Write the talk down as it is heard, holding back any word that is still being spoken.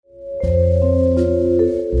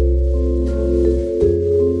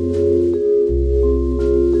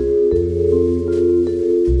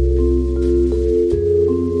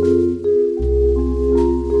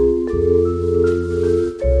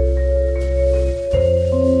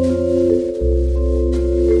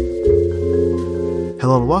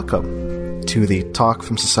Hello and welcome to the Talk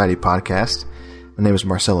Film Society podcast. My name is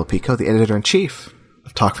Marcelo Pico, the editor-in-chief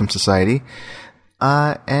of Talk Film Society,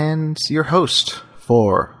 and your host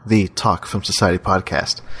for the Talk Film Society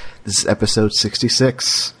podcast. This is episode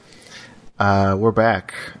 66. We're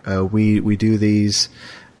back. We do these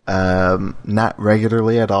not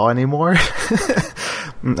regularly at all anymore.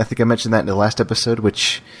 I think I mentioned that in the last episode,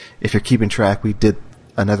 which, if you're keeping track, we did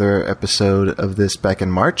another episode of this back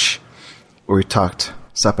in March, where we talked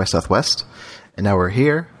South by Southwest, and now we're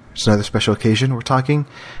here. It's another special occasion. We're talking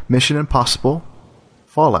Mission Impossible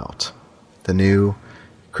Fallout, the new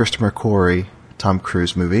Christopher McQuarrie, Tom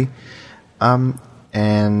Cruise movie.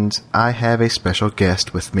 And I have a special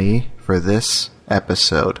guest with me for this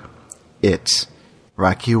episode. It's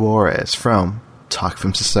Rocky Juarez from Talk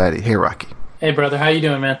Film Society. Hey, Rocky. Hey, brother. How you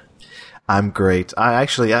doing, man? I'm great.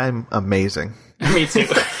 I'm amazing. Me too.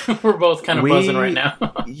 We're both kind of buzzing right now.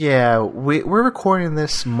 Yeah, we're recording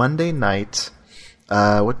this Monday night.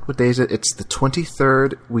 What day is it? It's the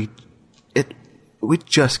 23rd. We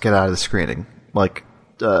just got out of the screening,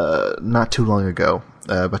 not too long ago,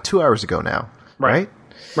 about 2 hours ago now. Right?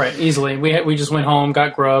 Right. Easily. We just went home,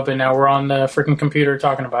 got grub, and now we're on the freaking computer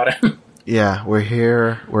talking about it. Yeah, we're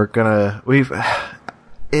here.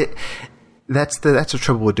 That's the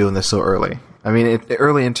trouble with doing this so early. I mean,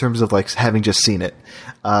 early in terms of having just seen it.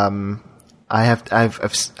 I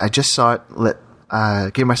just saw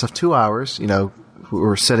it. Gave myself 2 hours. You know, we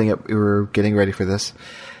were getting ready for this,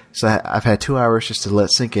 so I've had 2 hours just to let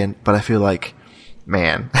it sink in. But I feel like,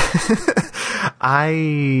 man,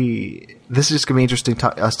 this is just gonna be interesting.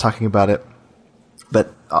 Us talking about it,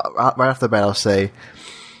 but right off the bat, I'll say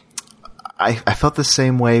I felt the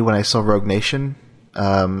same way when I saw Rogue Nation.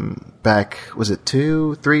 Back, was it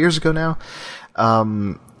 2-3 years ago now?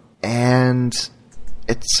 And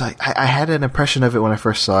it's like, I had an impression of it when I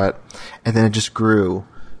first saw it, and then it just grew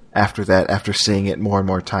after that, after seeing it more and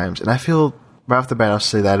more times. And I feel, right off the bat, I'll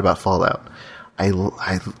say that about Fallout.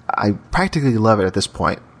 I practically love it at this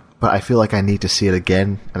point, but I feel like I need to see it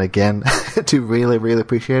again and again to really, really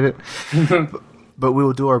appreciate it. But we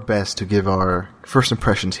will do our best to give our first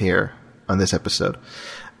impressions here on this episode.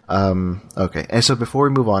 Okay, and so before we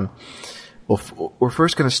move on, we're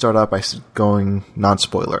first going to start out by going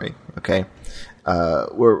non-spoilery, okay?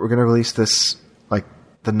 We're going to release this,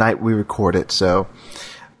 the night we record it, so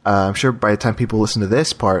I'm sure by the time people listen to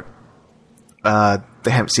this part,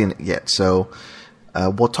 they haven't seen it yet, so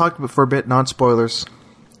we'll talk for a bit, non-spoilers,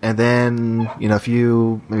 and then,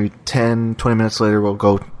 maybe 10, 20 minutes later, we'll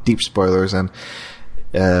go deep spoilers, and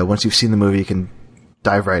once you've seen the movie, you can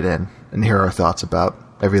dive right in and hear our thoughts about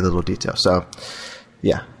every little detail. So,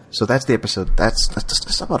 yeah. So that's the episode. That's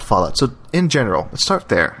talk about Fallout. So, in general, let's start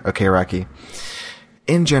there. Okay, Rocky.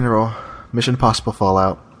 In general, Mission Impossible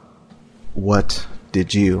Fallout, what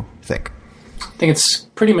did you think? I think it's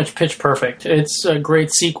pretty much pitch perfect. It's a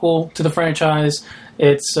great sequel to the franchise.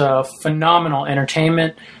 It's phenomenal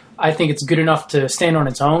entertainment. I think it's good enough to stand on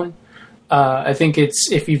its own. I think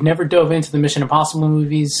if you've never dove into the Mission Impossible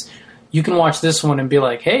movies, you can watch this one and be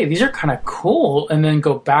like, hey, these are kind of cool, and then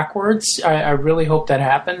go backwards. I really hope that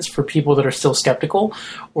happens for people that are still skeptical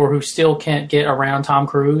or who still can't get around Tom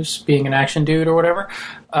Cruise being an action dude or whatever.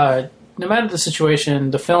 No matter the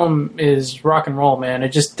situation, the film is rock and roll, man. It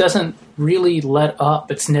just doesn't really let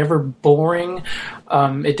up. It's never boring.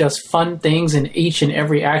 It does fun things in each and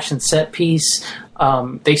every action set piece.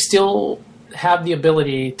 They still have the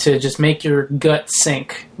ability to just make your gut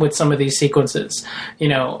sink with some of these sequences. I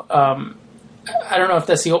don't know if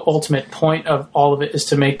that's the ultimate point of all of it, is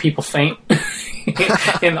to make people faint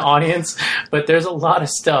in the audience, but there's a lot of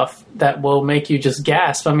stuff that will make you just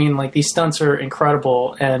gasp. I mean, these stunts are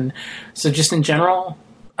incredible, and so just in general,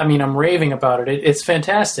 I mean, I'm raving about it. It's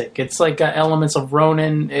fantastic. It's got elements of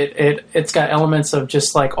Ronin. It's got elements of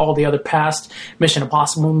just all the other past Mission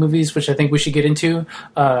Impossible movies, which I think we should get into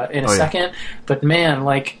in a second. But man,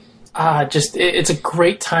 it's a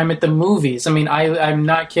great time at the movies. I mean, I'm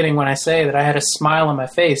not kidding when I say that I had a smile on my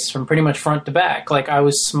face from pretty much front to back. I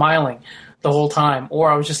was smiling the whole time, or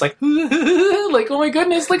I was just oh my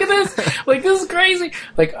goodness, look at this, this is crazy.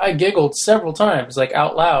 I giggled several times,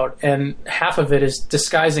 out loud, and half of it is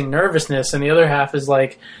disguising nervousness, and the other half is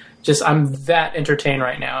I'm that entertained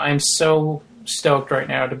right now. I'm so stoked right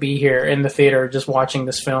now to be here in the theater just watching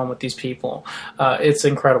this film with these people. It's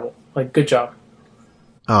incredible. Good job.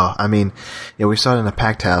 Oh, I mean, we saw it in a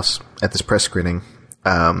packed house at this press screening,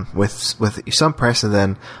 with some press and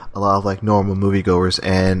then a lot of normal moviegoers,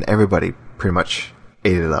 and everybody pretty much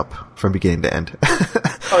ate it up from beginning to end.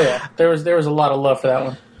 Oh yeah, there was a lot of love for that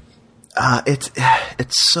one.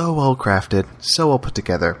 It's so well crafted, so well put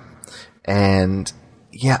together, and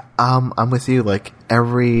Yeah, I'm with you. Like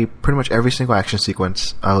pretty much every single action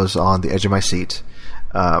sequence, I was on the edge of my seat.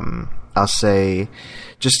 I'll say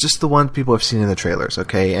just the one people have seen in the trailers,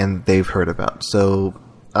 okay, and they've heard about. So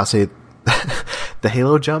I'll say the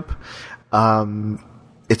Halo jump.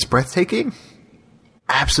 It's breathtaking.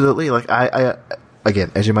 Absolutely. Like I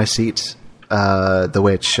again, edge of my seat. The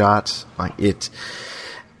way it's shot, like it.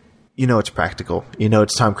 It's practical.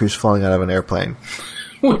 It's Tom Cruise falling out of an airplane.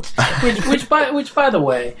 which by the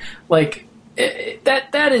way, like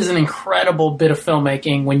that is an incredible bit of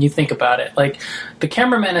filmmaking when you think about it. Like the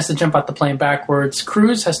cameraman has to jump out the plane backwards.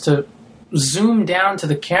 Cruise has to zoom down to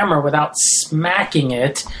the camera without smacking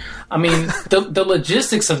it. I mean, the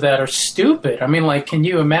logistics of that are stupid. I mean, like, can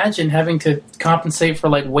you imagine having to compensate for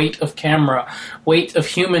like weight of camera, weight of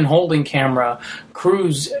human holding camera,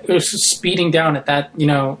 Cruise speeding down at that?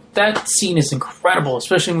 That scene is incredible,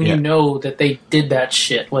 especially when you know that they did that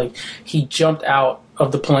shit. Like he jumped out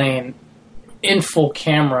of the plane in full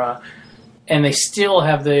camera, and they still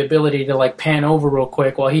have the ability to like pan over real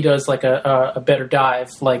quick while he does like a better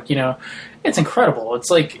dive. Like, it's incredible. It's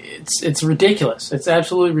like it's ridiculous. It's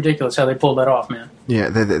absolutely ridiculous how they pulled that off, man. Yeah,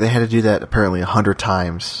 they had to do that apparently 100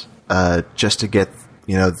 times just to get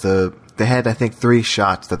they had, I think, 3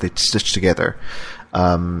 shots that they stitched together,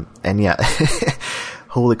 and yeah,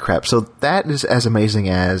 holy crap! So that is as amazing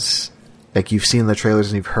as like you've seen the trailers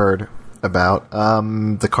and you've heard about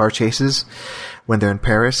the car chases when they're in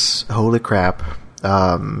Paris. Holy crap!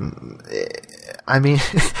 I mean,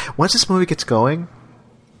 once this movie gets going,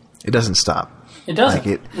 it doesn't stop. It doesn't.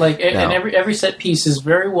 And every set piece is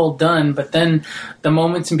very well done, but then the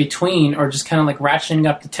moments in between are just kind of like ratcheting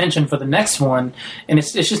up the tension for the next one, and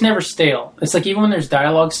it's just never stale. It's like even when there's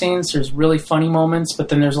dialogue scenes, there's really funny moments, but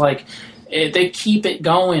then there's like they keep it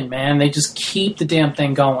going, man. They just keep the damn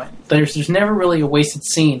thing going. There's never really a wasted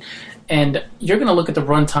scene. And you're going to look at the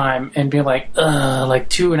runtime and be like, like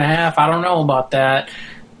 2.5, I don't know about that.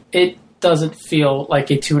 It doesn't feel like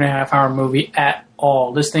a 2.5 hour movie at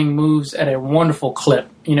all. This thing moves at a wonderful clip,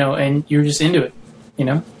 and you're just into it,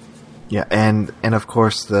 Yeah, and of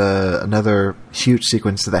course another huge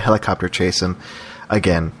sequence of the helicopter chase, and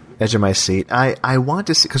again, edge of my seat. I want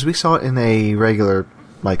to see, because we saw it in a regular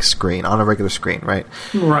screen, on a regular screen, right?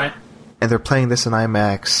 Right. And they're playing this in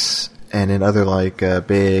IMAX and in other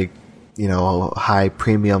big, high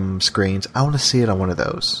premium screens. I want to see it on one of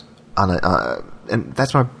those. And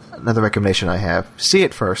that's another recommendation I have. See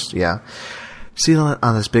it first, yeah. See it on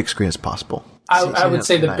as big screen as possible. I would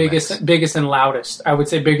say the biggest and loudest. I would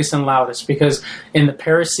say biggest and loudest, because in the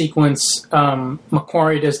Paris sequence,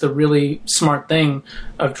 Macquarie does the really smart thing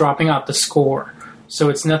of dropping out the score. So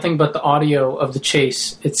it's nothing but the audio of the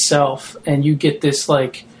chase itself, and you get this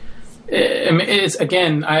it's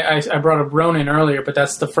again. I brought up Ronin earlier, but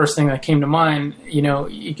that's the first thing that came to mind.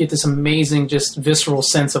 You get this amazing, just visceral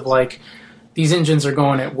sense of these engines are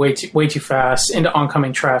going at way too fast into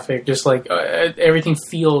oncoming traffic. Just everything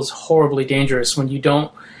feels horribly dangerous when you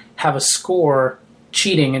don't have a score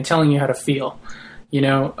cheating and telling you how to feel.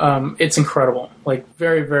 It's incredible.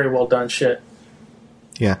 Very, very well done shit.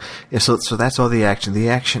 Yeah. So that's all the action. The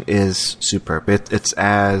action is superb. It's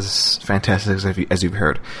as fantastic as you've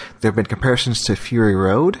heard. There have been comparisons to Fury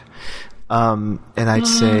Road. And I'd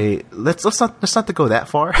say let's not go that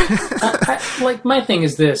far. My thing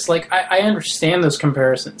is this: I understand those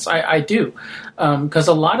comparisons. I do, because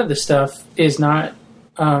a lot of the stuff is not.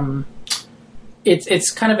 It's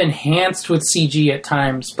kind of enhanced with CG at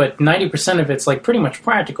times, but 90% of it's pretty much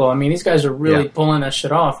practical. I mean, these guys are really pulling that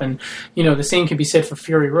shit off, and the same can be said for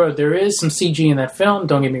Fury Road. There is some CG in that film,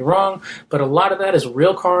 don't get me wrong, but a lot of that is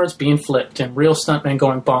real cars being flipped and real stuntmen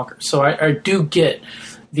going bonkers. So I do get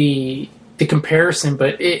the comparison,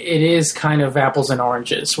 but it is kind of apples and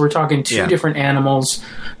oranges. We're talking two different animals.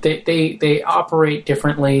 They operate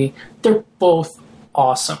differently. They're both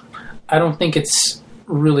awesome. I don't think it's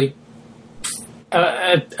really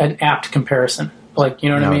an apt comparison. You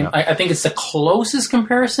know what I mean? No. I think it's the closest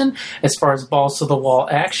comparison as far as balls to the wall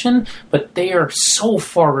action, but they are so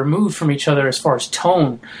far removed from each other as far as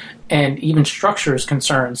tone and even structure is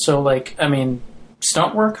concerned. So,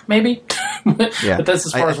 stunt work maybe, but that's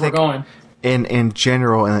as far as we're going. In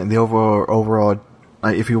general, and the overall,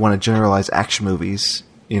 if you want to generalize action movies,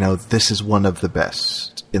 this is one of the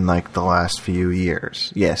best in the last few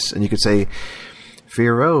years. Yes, and you could say Fury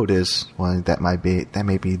Road is one that may be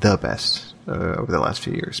the best over the last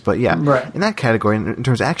few years. But right. In that category, in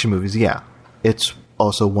terms of action movies, it's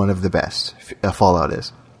also one of the best. Fallout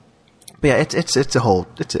is. But yeah, it's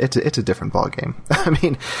a different ballgame. I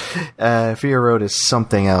mean, Fury Road is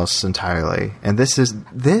something else entirely, and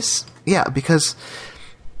this because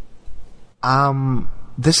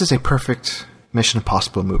this is a perfect Mission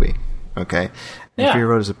Impossible movie. Okay, and Yeah. Fury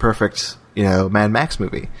Road is a perfect, Mad Max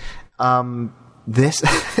movie. This,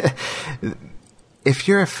 if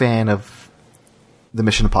you're a fan of the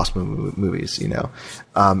Mission Impossible movies,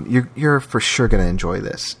 you're for sure going to enjoy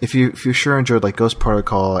this. If you sure enjoyed like Ghost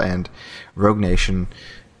Protocol and Rogue Nation,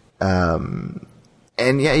 and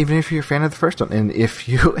yeah, even if you're a fan of the first one, and if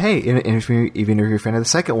you're a fan of the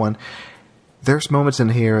second one, there's moments in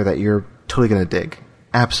here that you're totally going to dig.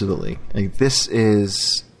 Absolutely, like, this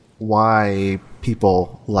is why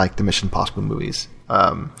people like the Mission Impossible movies.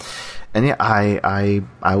 And yeah,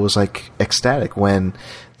 I was like ecstatic when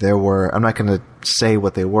there were. I'm not going to say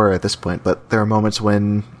what they were at this point, but there are moments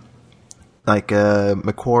when, like,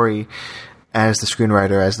 McQuarrie, as the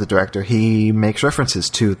screenwriter, as the director, he makes references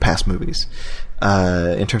to past movies,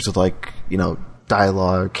 in terms of like,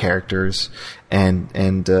 dialogue, characters, and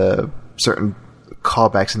certain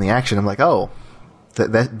callbacks in the action. I'm like, oh,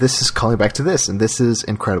 that this is calling back to this, and this is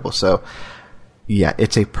incredible. So yeah,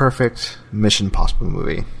 it's a perfect Mission Impossible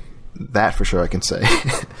movie. That for sure I can say.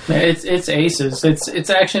 It's aces. It's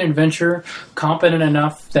action adventure, competent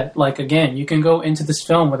enough that, like, again, you can go into this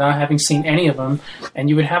film without having seen any of them, and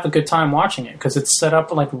you would have a good time watching it because it's set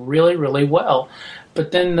up like really, really well.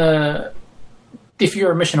 But then if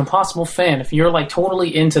you're a Mission Impossible fan, if you're like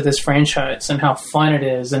totally into this franchise and how fun it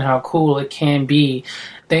is and how cool it can be,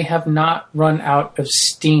 they have not run out of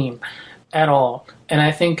steam at all. And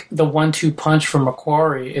I think the 1-2 punch from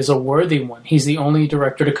McQuarrie is a worthy one. He's the only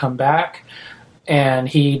director to come back, and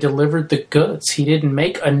he delivered the goods. He didn't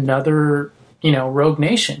make another, Rogue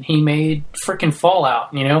Nation. He made freaking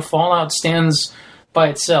Fallout. Fallout stands by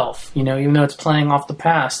itself, even though it's playing off the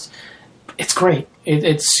past. It's great.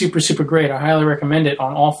 It's super, super great. I highly recommend it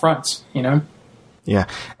on all fronts, Yeah,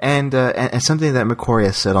 and something that McQuarrie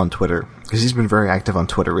has said on Twitter, because he's been very active on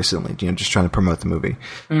Twitter recently, just trying to promote the movie.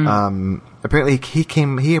 Apparently,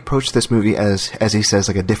 he approached this movie as he says,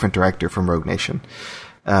 like a different director from Rogue Nation,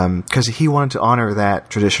 because he wanted to honor that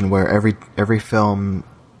tradition where every film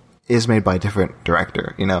is made by a different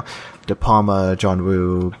director. De Palma, John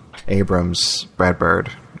Woo, Abrams, Brad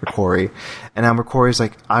Bird, McQuarrie, and now McQuarrie's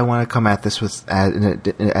like, I want to come at this in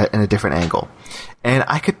a different angle. And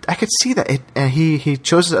I could see that. And he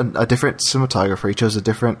chose a different cinematographer. He chose a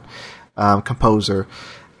different composer,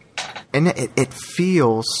 and it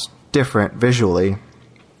feels different visually.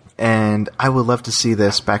 And I would love to see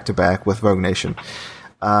this back to back with Rogue Nation.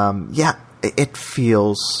 Yeah, it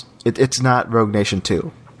feels. It's not Rogue Nation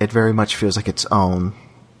 2. It very much feels like its own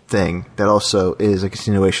thing that also is a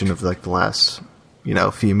continuation of like the last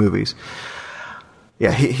few movies.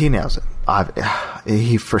 Yeah, he nails it.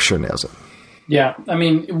 He for sure nails it. Yeah, I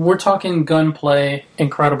mean, we're talking gunplay,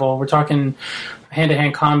 incredible. We're talking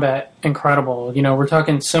hand-to-hand combat, incredible. We're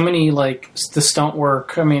talking so many, like, the stunt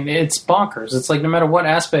work. I mean, it's bonkers. It's like no matter what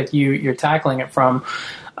aspect you're tackling it from,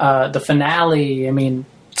 the finale, I mean,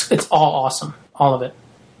 it's all awesome. All of it.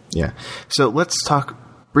 Yeah. So let's talk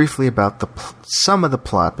briefly about some of the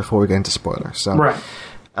plot before we get into spoilers. So, right.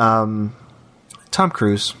 Tom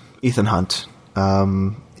Cruise, Ethan Hunt,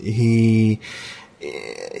 he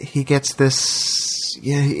gets this.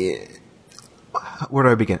 Yeah, where do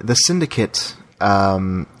I begin? The Syndicate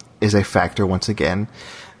is a factor once again,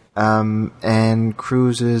 and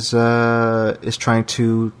Cruise is trying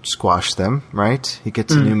to squash them. Right? He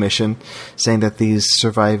gets a new mission saying that these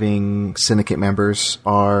surviving Syndicate members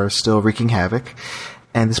are still wreaking havoc,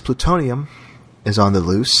 and this plutonium is on the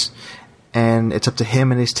loose, and it's up to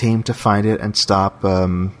him and his team to find it and stop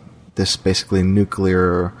this basically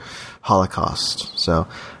nuclear holocaust. So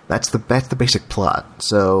that's the basic plot.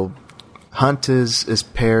 So Hunt is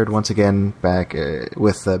paired once again back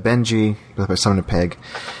with Benji, played by Simon Pegg,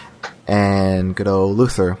 and good old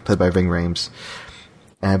Luther, played by Ving Rhames.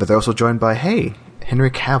 But they're also joined by Henry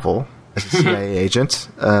Cavill as a CIA agent,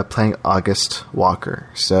 playing August Walker.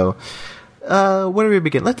 So where do we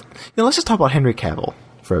begin? Let's just talk about Henry Cavill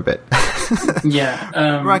for a bit.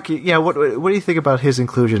 Yeah. Rocky, yeah, what do you think about his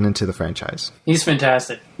inclusion into the franchise? He's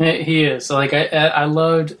fantastic. He is. Like, I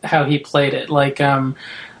loved how he played it. Like, I'm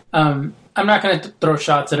not going to throw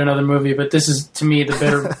shots at another movie, but this is, to me,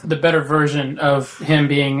 the better version of him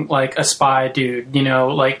being, like, a spy dude,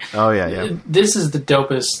 like... Oh, yeah. This is the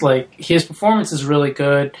dopest. Like, his performance is really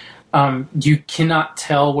good. You cannot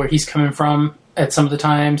tell where he's coming from at some of the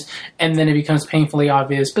times, and then it becomes painfully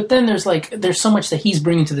obvious. But then there's so much that he's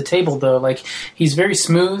bringing to the table, though. Like, he's very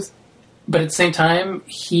smooth, but at the same time,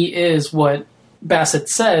 he is what Bassett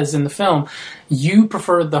says in the film. You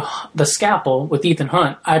prefer the scalpel with Ethan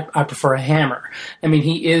Hunt. I prefer a hammer. I mean,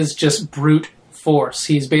 he is just brute force.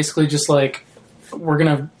 He's basically just like, we're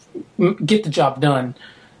gonna get the job done.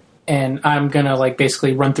 And I'm gonna like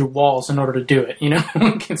basically run through walls in order to do it, you know?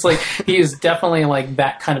 It's like he is definitely like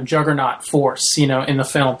that kind of juggernaut force, you know, in the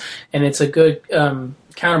film, and it's a good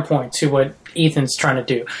counterpoint to what Ethan's trying to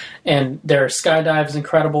do. And their skydive is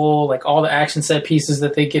incredible. Like all the action set pieces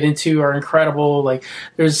that they get into are incredible. Like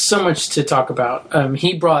there's so much to talk about.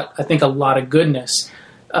 He brought, I think, a lot of goodness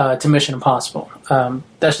to Mission Impossible.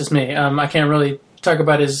 That's just me. I can't really talk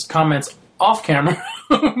about his comments off camera.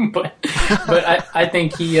 but I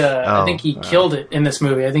think he killed it in this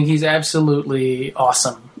movie. I think he's absolutely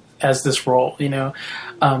awesome as this role. You know,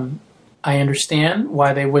 I understand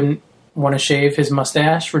why they wouldn't want to shave his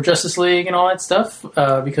mustache for Justice League and all that stuff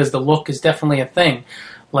because the look is definitely a thing.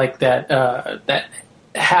 Like that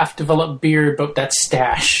half developed beard, but that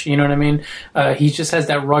stash. You know what I mean? He just has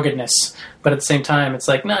that ruggedness, but at the same time, it's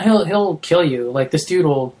like no, he'll kill you. Like this dude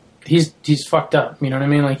will. He's fucked up, you know what I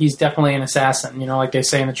mean? Like, he's definitely an assassin, you know, like they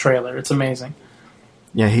say in the trailer. It's amazing.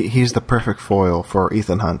 Yeah, he's the perfect foil for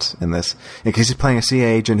Ethan Hunt in this. Because he's playing a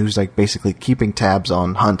CIA agent who's, like, basically keeping tabs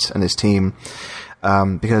on Hunt and his team.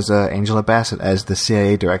 Because Angela Bassett, as the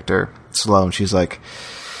CIA director, Sloan, she's like,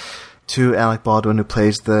 to Alec Baldwin, who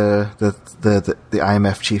plays the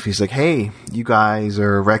IMF chief, he's like, hey, you guys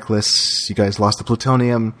are reckless. You guys lost the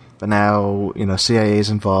plutonium. But now, you know, CIA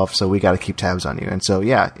is involved, so we got to keep tabs on you. And so,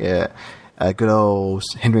 good old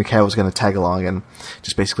Henry Cavill's going to tag along and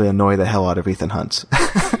just basically annoy the hell out of Ethan Hunt.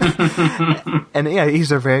 And yeah,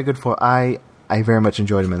 he's a very good for. I very much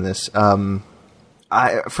enjoyed him in this.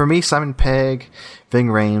 For me, Simon Pegg, Ving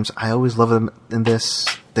Rhames, I always love them in this.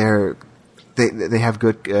 They have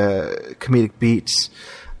good comedic beats.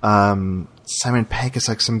 Simon Pegg is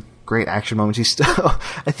like some great action moments. He's still,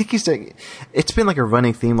 I think he's doing, it's been like a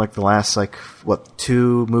running theme like the last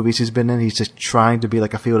 2 movies he's been in. He's just trying to be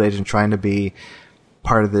like a field agent, trying to be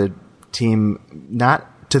part of the team,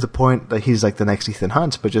 not to the point that he's like the next Ethan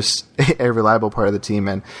Hunt, but just a reliable part of the team.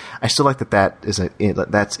 And I still like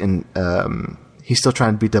he's still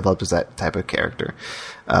trying to be developed as that type of character.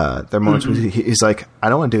 There are moments where he's like, I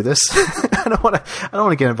don't want to do this. I don't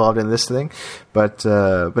want to get involved in this thing. But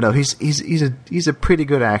no, he's a pretty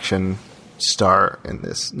good action star in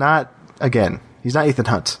this. He's not Ethan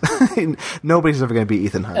Hunt. Nobody's ever going to be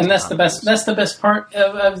Ethan Hunt. And that's the best. That's the best part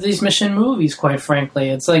of these mission movies. Quite frankly,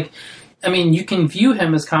 it's like, I mean, you can view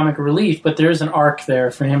him as comic relief, but there's an arc there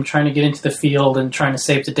for him trying to get into the field and trying to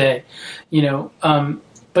save the day. You know,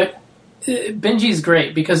 but. Benji's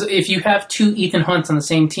great because if you have 2 Ethan Hunts on the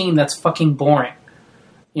same team, that's fucking boring.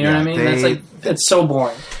 You know what I mean? That's so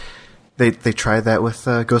boring. They tried that with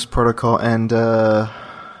Ghost Protocol and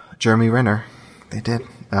Jeremy Renner. They did.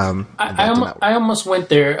 I almost went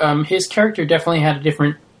there. His character definitely had a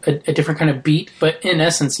different kind of beat, but in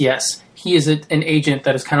essence, yes, he is an agent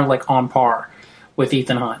that is kind of like on par with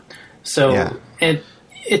Ethan Hunt. So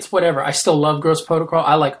it's whatever. I still love Ghost Protocol.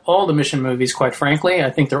 I like all the mission movies, quite frankly.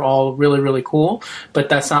 I think they're all really, really cool. But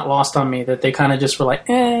that's not lost on me that they kind of just were like,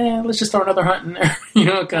 let's just throw another Hunt in there, you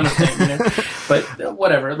know, kind of thing. You know? But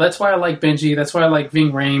whatever. That's why I like Benji. That's why I like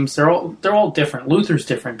Ving Rhames. They're all different. Luther's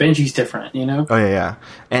different. Benji's different. You know. Oh yeah.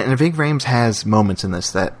 And Ving Rhames has moments in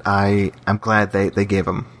this that I'm glad they gave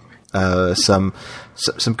him some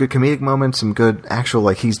good comedic moments, some good actual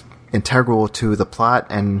he's integral to the plot,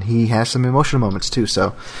 and he has some emotional moments too.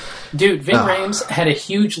 So, dude, Ving Rhames had a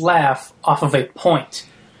huge laugh off of a point.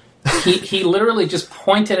 He literally just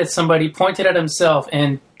pointed at somebody, pointed at himself,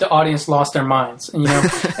 and the audience lost their minds. And, you know,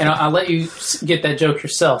 and I'll let you get that joke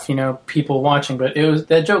yourself, you know, people watching. But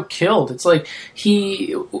that joke killed. It's like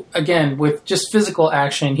he, again, with just physical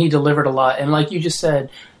action, he delivered a lot. And like you just said,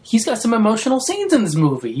 he's got some emotional scenes in this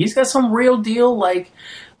movie. He's got some real deal, like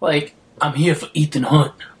I'm here for Ethan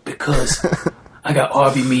Hunt. Because I got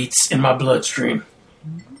Arby meats in my bloodstream.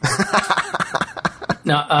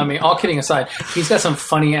 No, I mean, all kidding aside, he's got some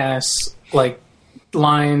funny ass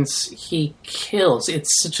lines. He kills. It's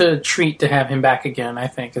such a treat to have him back again. I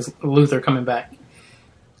think as Luther coming back.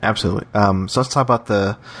 Absolutely. So let's talk about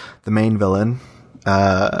the main villain.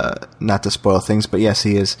 Not to spoil things, but yes,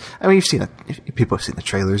 he is. I mean, people have seen the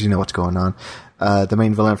trailers. You know what's going on. The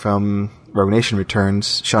main villain from Rogue Nation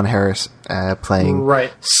returns, Sean Harris playing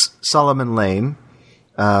Solomon Lane,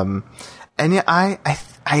 and yeah, I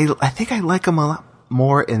think I like him a lot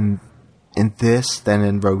more in this than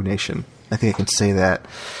in Rogue Nation. I think I can say that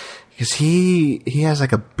because he has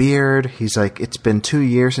like a beard. He's like, it's been 2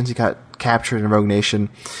 years since he got captured in Rogue Nation,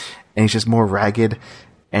 and he's just more ragged,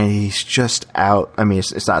 and he's just out. I mean,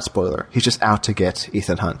 it's not a spoiler. He's just out to get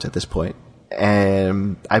Ethan Hunt at this point,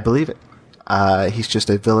 and I believe it. He's just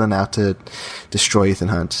a villain out to destroy Ethan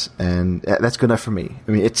Hunt, and that's good enough for me.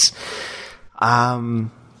 I mean, it's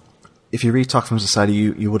if you read Talk from Society,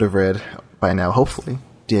 you would have read by now, hopefully,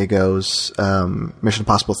 Diego's Mission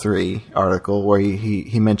Impossible 3 article where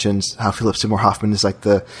he mentions how Philip Seymour Hoffman is like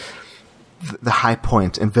the high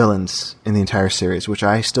point and villains in the entire series, which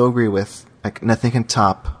I still agree with. Like, nothing can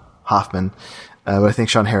top Hoffman, but I think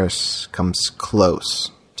Sean Harris comes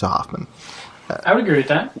close to Hoffman. I would agree with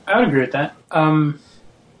that.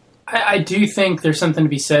 I do think there's something to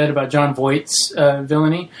be said about Jon Voight's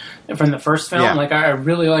villainy from the first film. Yeah. Like, I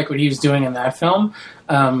really like what he was doing in that film.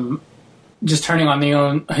 Just turning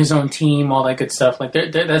on his own team, all that good stuff. Like,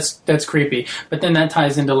 that's creepy. But then that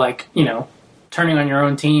ties into, like, you know, turning on your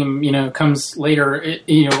own team, you know, comes later,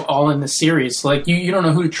 you know, all in the series. Like, you don't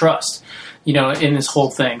know who to trust, you know, in this whole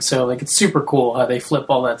thing. So, like, it's super cool how they flip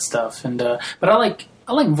all that stuff. And but I like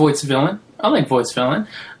Voight's villain.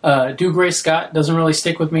 Dougray Scott doesn't really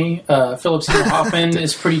stick with me. Philip Seymour Hoffman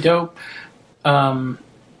is pretty dope.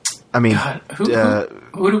 I mean, God,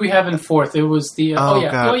 who do we have in the fourth? It was the it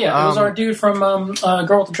was our dude from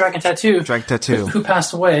Girl with the Dragon Tattoo. Who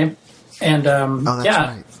passed away. And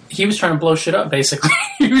right. He was trying to blow shit up, basically.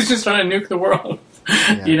 He was just trying to nuke the world,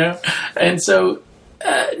 you know? And so,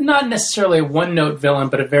 not necessarily a one-note villain,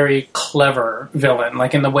 but a very clever villain,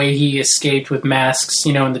 like in the way he escaped with masks,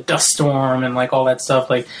 you know, in the dust storm and, like, all that stuff.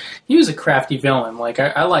 Like, he was a crafty villain. Like,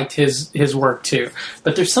 I liked his work, too.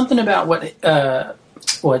 But there's something about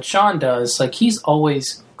what Sean does. Like, he's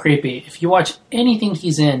always creepy. If you watch anything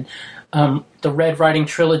he's in, the Red Riding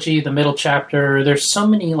trilogy, the middle chapter, there's so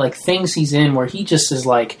many, like, things he's in where he just is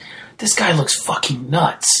like, this guy looks fucking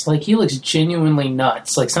nuts. Like, he looks genuinely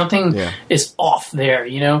nuts. Like, something is off there,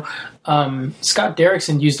 you know? Scott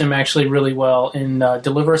Derrickson used him actually really well in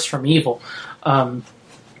Deliver Us from Evil.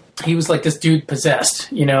 He was like this dude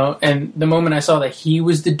possessed, you know? And the moment I saw that he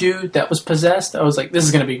was the dude that was possessed, I was like, this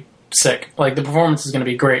is going to be sick. Like, the performance is going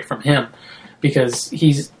to be great from him because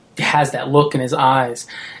he has that look in his eyes.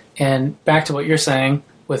 And back to what you're saying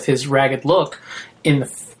with his ragged look, in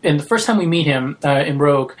the first time we meet him in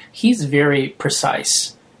Rogue, he's very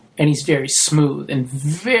precise and he's very smooth and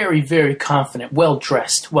very, very confident, well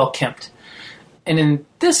dressed, well kempt. And in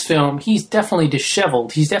this film, he's definitely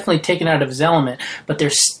disheveled. He's definitely taken out of his element, but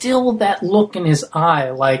there's still that look in his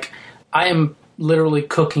eye, like, I am literally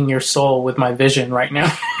cooking your soul with my vision right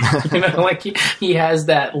now. You know, like he has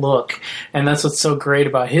that look, and that's what's so great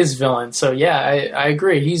about his villain. So yeah, I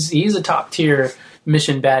agree. He's a top tier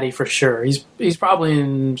mission baddie for sure. He's probably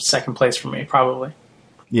in second place for me, probably.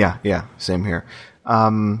 Yeah, same here.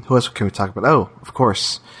 Who else can we talk about? Oh, of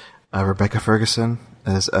course, Rebecca Ferguson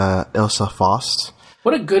as Ilsa Faust.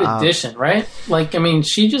 What a good addition, right? Like, I mean,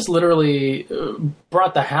 she just literally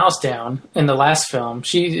brought the house down in the last film.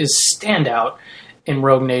 She is standout in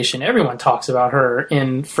Rogue Nation. Everyone talks about her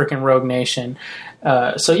in frickin' Rogue Nation.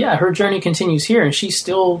 So yeah, her journey continues here, and she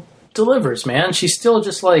still delivers, man. She's still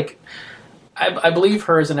just like, I believe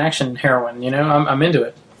her as an action heroine. You know, I'm into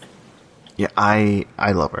it. Yeah, I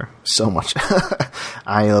love her so much.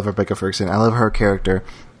 I love Rebecca Ferguson. I love her character.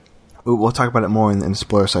 We'll talk about it more in the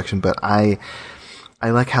spoiler section, but I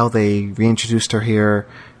like how they reintroduced her here,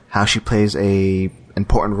 how she plays a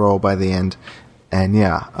important role by the end, and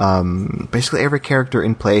basically every character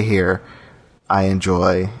in play here I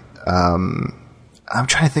enjoy. I'm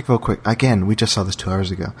trying to think real quick. Again, we just saw this 2 hours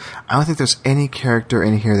ago. I don't think there's any character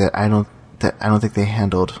in here that I don't think they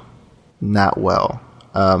handled not well.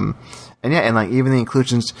 And like even the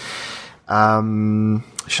inclusions.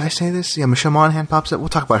 Should I say this? Yeah, Michelle Monaghan pops up. We'll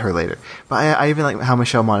talk about her later. But I even like how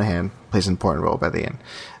Michelle Monaghan plays an important role by the end.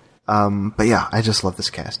 But yeah, I just love this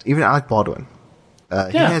cast. Even Alec Baldwin.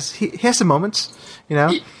 He has some moments, you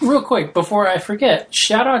know. Real quick, before I forget,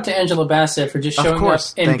 shout out to Angela Bassett for just showing up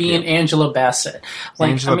and being Angela Bassett.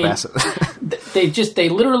 Like, Bassett. they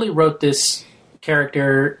literally wrote this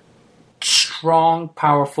character, strong,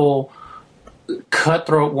 powerful,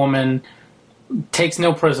 cutthroat woman, takes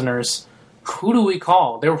no prisoners. Who do we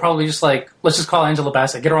call? They were probably just like, let's just call Angela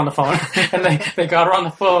Bassett, get her on the phone. And they got her on the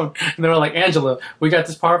phone, and they were like, Angela, we got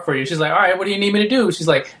this part for you. She's like, all right, what do you need me to do? She's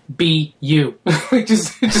like, be you.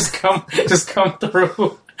 just come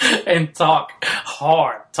through and talk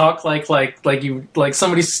hard. Talk like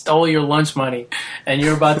somebody stole your lunch money and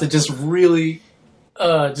you're about to just really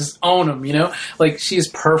just own them, you know? Like, she's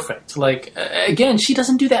perfect. Like, again, she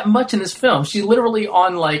doesn't do that much in this film. She's literally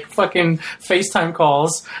on, like, fucking FaceTime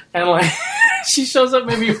calls, and, like, she shows up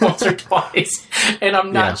maybe once or twice, and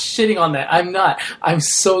I'm not shitting on that. I'm not. I'm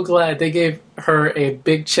so glad they gave her a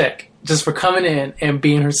big check just for coming in and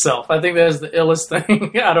being herself. I think that is the illest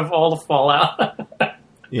thing out of all the Fallout.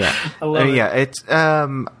 Yeah, I love it. Yeah, it's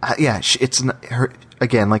it's her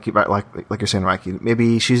again, like you're saying, Rocky.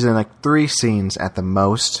 Maybe she's in like 3 scenes at the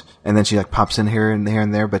most, and then she like pops in here and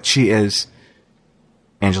there. But she is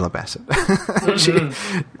Angela Bassett.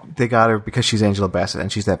 They got her because she's Angela Bassett,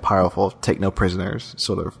 and she's that powerful, take no prisoners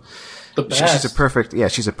sort of. The best.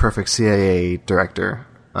 She's a perfect CIA director,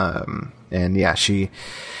 and yeah,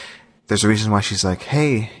 there's a reason why she's like,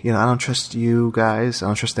 hey, I don't trust you guys, I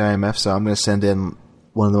don't trust the IMF, so I'm going to send in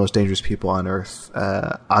one of the most dangerous people on Earth,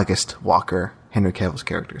 August Walker, Henry Cavill's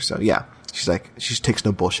character. So yeah, she's like, she takes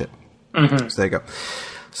no bullshit. Mm-hmm. So there you go.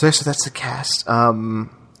 So that's the cast.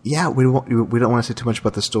 Yeah, we don't want to say too much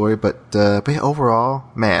about the story, but yeah, overall,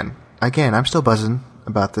 man, again, I'm still buzzing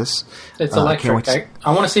about this. It's electric.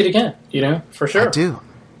 I want to see it again, for sure. I do.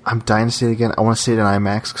 I'm dying to see it again. I want to see it in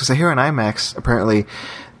IMAX, because I hear in IMAX, apparently,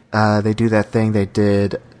 they do that thing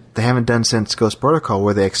they haven't done since Ghost Protocol,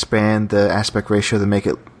 where they expand the aspect ratio to make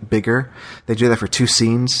it bigger. They do that for 2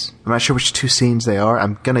 scenes. I'm not sure which 2 scenes they are.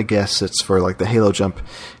 I'm going to guess it's for like the Halo jump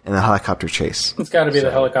and the helicopter chase. It's got to be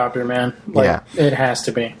the helicopter, man. Yeah. It has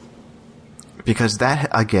to be. Because that,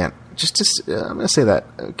 again, I'm going to say that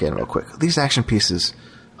again real quick. These action pieces,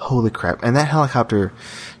 holy crap. And that helicopter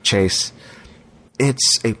chase,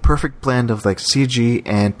 it's a perfect blend of like CG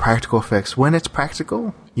and practical effects. When it's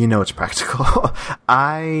practical, it's practical.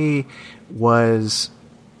 I was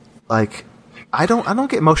like, I don't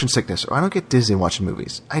get motion sickness, or I don't get dizzy watching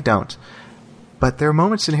movies. I don't. But there are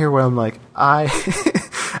moments in here where I'm like, I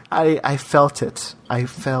felt it. I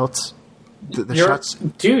felt the shots.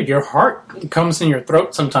 Dude, your heart comes in your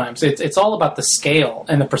throat sometimes. It's all about the scale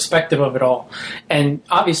and the perspective of it all. And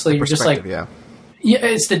obviously, you're just like, yeah,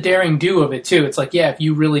 it's the daring do of it, too. It's like, yeah, if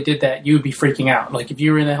you really did that, you would be freaking out. Like, if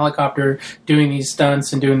you were in the helicopter doing these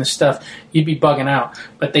stunts and doing this stuff, you'd be bugging out.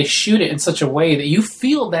 But they shoot it in such a way that you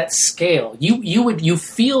feel that scale. You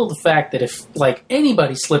feel the fact that if, like,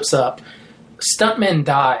 anybody slips up, stuntmen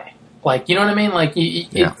die. Like, you know what I mean? Like,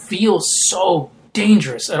 it feels so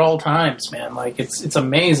dangerous at all times, man. Like, it's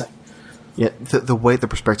amazing. Yeah, the way, the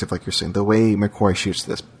perspective, like you're saying, the way McQuarrie shoots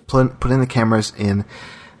this, putting the cameras in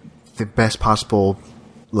the best possible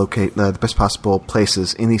the best possible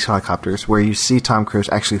places in these helicopters, where you see Tom Cruise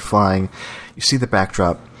actually flying, you see the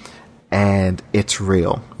backdrop, and it's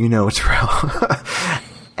real. It's real.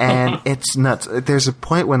 And it's nuts. There's a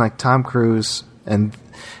point when like Tom Cruise, and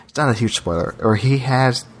it's not a huge spoiler, or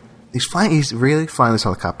he's really flying this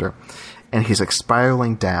helicopter, and he's like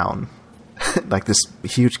spiraling down like this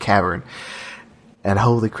huge cavern. And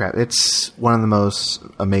holy crap, it's one of the most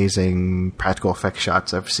amazing practical effect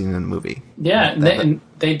shots I've seen in a movie. Yeah,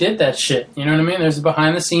 they did that shit. You know what I mean? There's a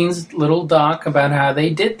behind-the-scenes little doc about how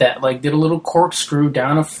they did that. Like, did a little corkscrew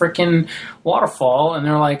down a freaking waterfall, and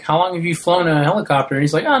they're like, how long have you flown a helicopter? And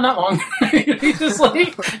he's like, oh, not long. He's just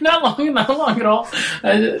like, not long at all.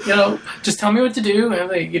 Just tell me what to do. And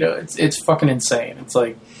like, it's fucking insane. It's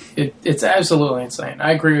like, it's absolutely insane.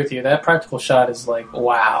 I agree with you. That practical shot is like,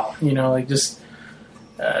 wow.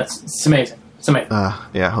 It's amazing. It's amazing.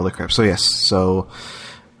 Yeah, holy crap. So, yes. So,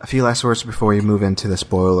 a few last words before we move into the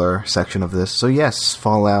spoiler section of this. So, yes,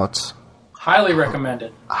 Fallout. Highly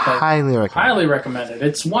recommended. Highly recommended. Highly recommended.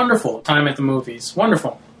 It's wonderful. Time at the movies.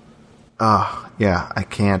 Wonderful. Yeah, I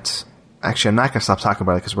can't. Actually, I'm not going to stop talking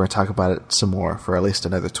about it, because we're going to talk about it some more for at least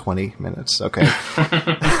another 20 minutes. Okay.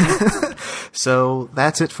 So,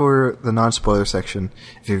 that's it for the non-spoiler section.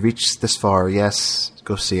 If you've reached this far, yes,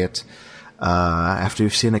 go see it. After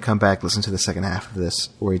you've seen it, come back, listen to the second half of this,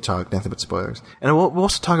 where we talk nothing but spoilers. And we'll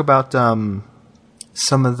also talk about the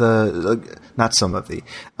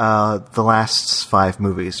last 5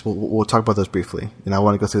 movies. We'll talk about those briefly, and I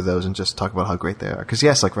want to go through those and just talk about how great they are. Because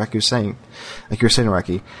yes, like you were saying,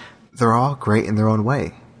 Rocky, they're all great in their own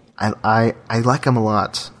way. I like them a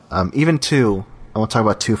lot. Even 2, I won't talk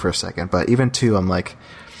about 2 for a second, but even 2, I'm like,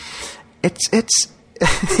 it's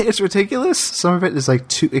it's ridiculous. Some of it is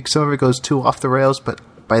like some of it goes too off the rails, but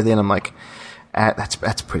by the end I'm like, that's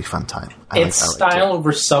a pretty fun time. It's style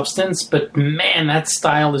over substance, but man, that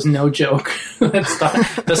style is no joke.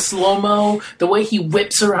 The slow-mo, the way he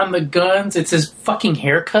whips around the guns, it's his fucking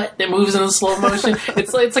haircut that moves in the slow motion.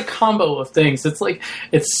 It's a combo of things. It's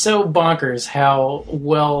so bonkers how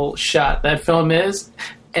well shot that film is.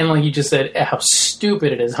 And like you just said, how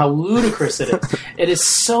stupid it is, how ludicrous it is. It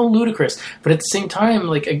is so ludicrous. But at the same time,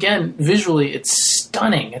 like, again, visually, it's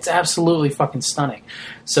stunning. It's absolutely fucking stunning.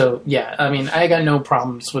 So, yeah, I mean, I got no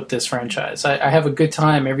problems with this franchise. I have a good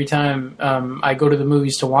time every time I go to the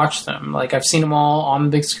movies to watch them. Like, I've seen them all on the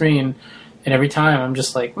big screen And every time I'm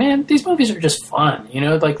just like, man, these movies are just fun. You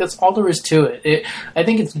know, like that's all there is to it. I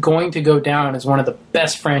think it's going to go down as one of the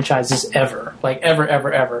best franchises ever. Like ever,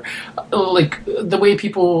 ever, ever. Like the way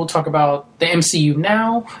people talk about the MCU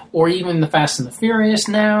now, or even the Fast and the Furious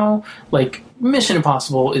now, like Mission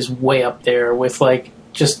Impossible is way up there with like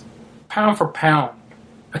just pound for pound,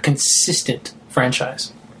 a consistent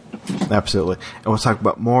franchise. Absolutely. And we'll talk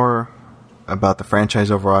about more about the franchise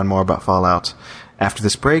overall and more about Fallout after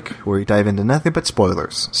this break, where we dive into nothing but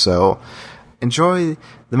spoilers. So enjoy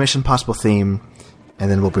the Mission Impossible theme,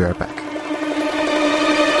 and then we'll be right back.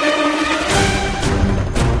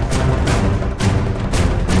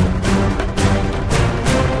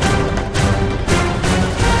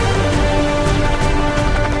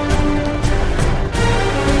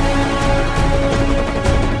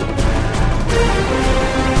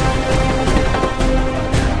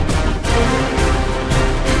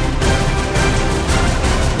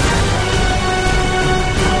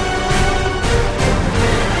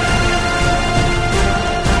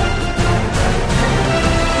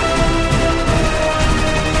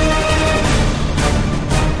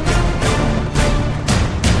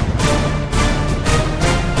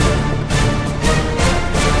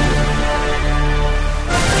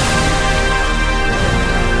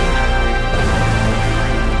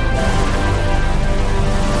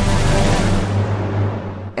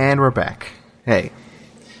 And we're back. Hey.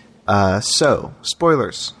 So,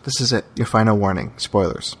 spoilers. This is it. Your final warning.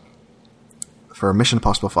 Spoilers. For Mission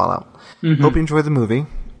Impossible Fallout. Mm-hmm. Hope you enjoy the movie,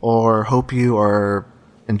 or hope you are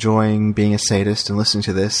enjoying being a sadist and listening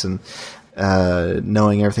to this and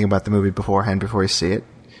knowing everything about the movie beforehand before you see it.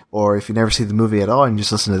 Or if you never see the movie at all and you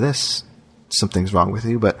just listen to this, something's wrong with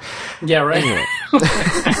you. But yeah, right. Anyway.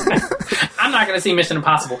 I'm not going to see Mission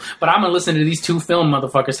Impossible, but I'm going to listen to these two film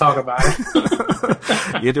motherfuckers talk about it.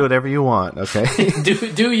 You do whatever you want, okay?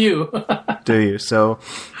 do you? Do you? So,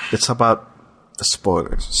 let's talk about the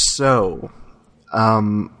spoilers. So, let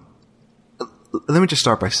me just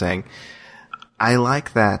start by saying, I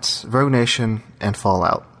like that Rogue Nation and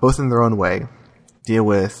Fallout, both in their own way, deal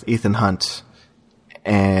with Ethan Hunt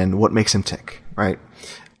and what makes him tick, right?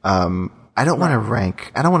 I don't want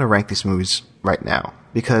to rank these movies right now,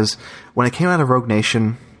 because when it came out of Rogue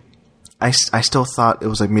Nation, I still thought it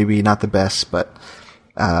was like maybe not the best, but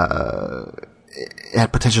it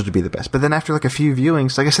had potential to be the best. But then after like a few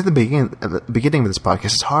viewings, like I said at the beginning of this podcast,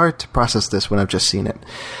 it's hard to process this when I've just seen it.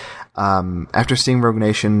 After seeing Rogue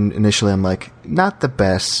Nation initially, I'm like, not the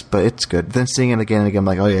best, but it's good. Then seeing it again and again, I'm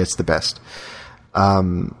like, oh yeah, it's the best.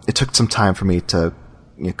 It took some time for me to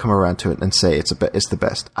come around to it and say it's the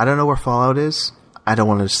best. I don't know where Fallout is. I don't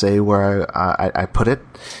want to say where I put it.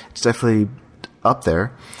 It's definitely up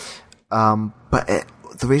there. But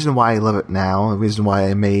the reason why I love it now, the reason why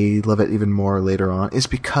I may love it even more later on, is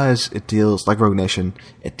because it deals, like Rogue Nation,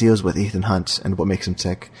 it deals with Ethan Hunt and what makes him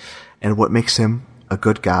tick and what makes him a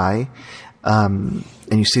good guy. And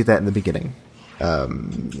you see that in the beginning.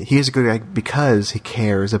 He is a good guy because he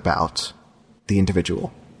cares about the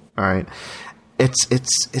individual. All right.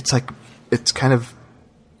 It's like, it's kind of,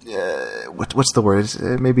 what's the word? It's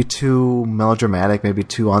maybe too melodramatic, maybe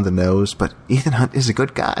too on the nose, but Ethan Hunt is a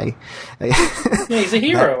good guy. Yeah, he's a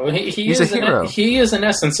hero. He's a hero. He is in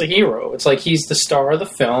essence a hero. It's like he's the star of the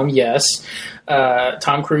film, yes.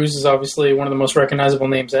 Tom Cruise is obviously one of the most recognizable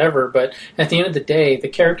names ever, but at the end of the day, the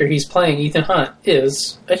character he's playing, Ethan Hunt,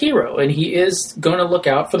 is a hero, and he is going to look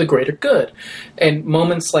out for the greater good. And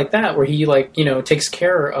moments like that where he takes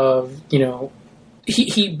care of,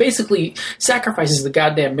 He basically sacrifices the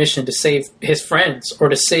goddamn mission to save his friends or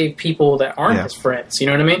to save people that aren't his friends. You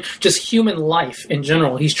know what I mean? Just human life in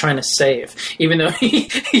general, he's trying to save. Even though he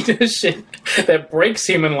does shit that breaks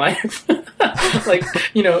human life,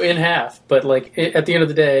 in half. But, at the end of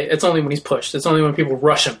the day, it's only when he's pushed. It's only when people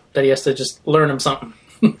rush him that he has to just learn him something.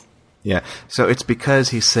 Yeah, so it's because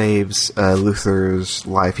he saves Luther's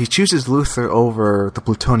life. He chooses Luther over the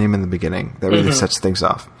plutonium in the beginning that really sets things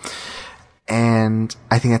off. And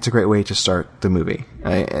I think that's a great way to start the movie.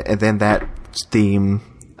 And then that theme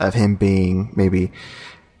of him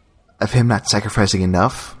not sacrificing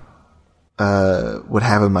enough, would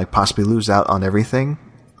have him possibly lose out on everything,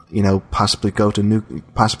 possibly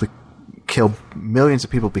possibly kill millions of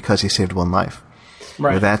people because he saved one life.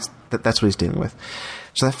 Right. That's what he's dealing with.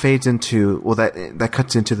 So that fades into, that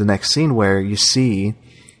cuts into the next scene where you see,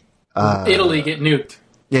 Italy get nuked.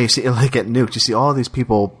 Yeah, you see Italy get nuked. You see all these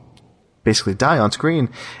people basically die on screen,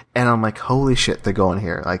 and I'm like, holy shit, they're going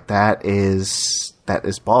here. That is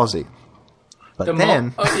ballsy. But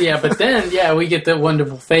then we get the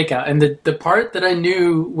wonderful fake out. And the part that I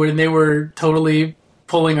knew when they were totally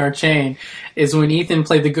pulling our chain is when Ethan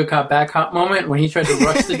played the good cop, bad cop moment when he tried to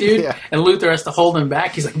rush the dude Yeah. and Luther has to hold him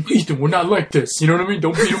back. He's like, Ethan, we're not like this. You know what I mean?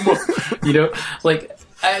 Don't beat him up. You know, like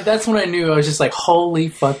that's when I knew. I was just like, holy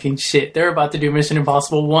fucking shit. They're about to do Mission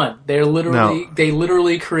Impossible 1. They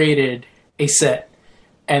literally created a set.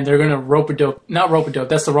 And they're going to not rope-a-dope,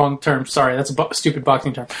 that's the wrong term. Sorry, that's a stupid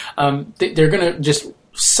boxing term. They're going to just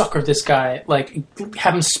sucker this guy, like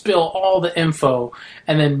have him spill all the info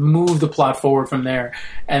and then move the plot forward from there.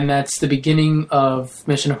 And that's the beginning of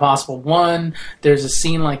Mission Impossible 1. There's a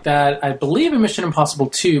scene like that, I believe in Mission Impossible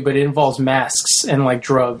 2, but it involves masks and like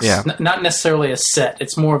drugs. Yeah. Not necessarily a set.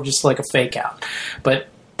 It's more of just like a fake out. But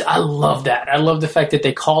I love that. I love the fact that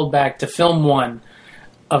they called back to film 1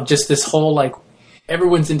 of just this whole like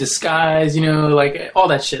everyone's in disguise, you know, like all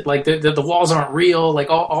that shit. Like the walls aren't real. Like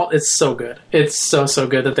all it's so good. It's so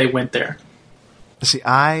good that they went there. See,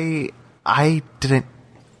 I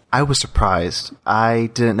was surprised. I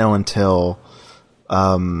didn't know until he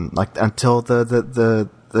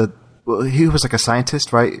was like a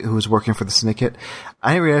scientist, right? Who was working for the syndicate.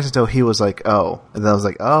 I didn't realize until he was like, oh, and then I was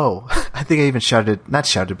like, oh, I think I even not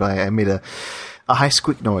shouted, but I made a high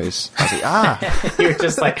squeak noise. I was like, You're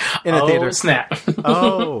just like, in a theater. Snap.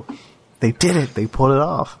 Oh, they did it. They pulled it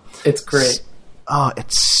off. It's great. Oh,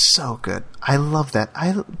 it's so good. I love that.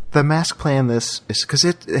 The mask play in this is because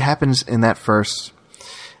it happens in that first,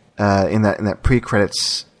 in that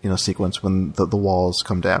pre-credits, sequence when the walls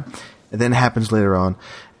come down, and then it happens later on.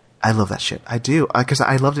 I love that shit. I do, because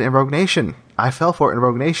I loved it in Rogue Nation. I fell for it in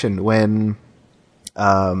Rogue Nation when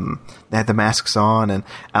they had the masks on, and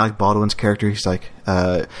Alec Baldwin's character, he's like,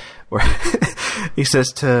 where he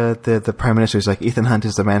says to the Prime Minister, he's like, Ethan Hunt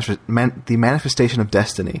is the manifestation of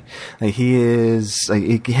destiny. Like he is,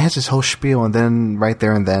 like he has his whole spiel, and then right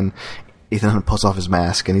there and then, Ethan Hunt pulls off his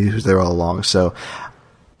mask, and he was there all along. So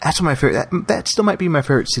that's my favorite. That still might be my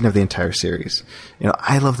favorite scene of the entire series.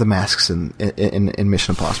 I love the masks in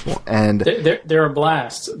Mission Impossible, and they're a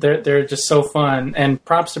blast. They're just so fun. And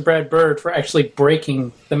props to Brad Bird for actually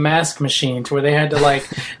breaking the mask machine to where they had to like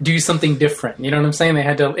do something different. You know what I'm saying? They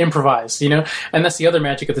had to improvise. And that's the other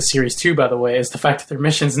magic of the series too. By the way, is the fact that their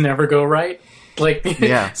missions never go right. Like,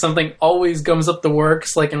 yeah. Something always gums up the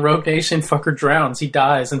works. Like in Rogue Nation, fucker drowns. He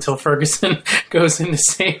dies until Ferguson goes in to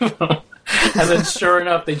save him. And then sure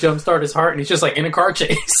enough, they jumpstart his heart and he's just like in a car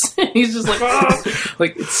chase. And he's just like, oh!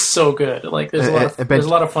 Like, it's so good. Like, there's a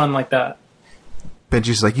lot of fun like that.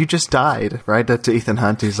 Benji's like, you just died, right? To Ethan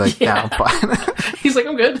Hunt. He's like, yeah, I'm fine. He's like,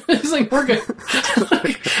 I'm good. He's like, we're good.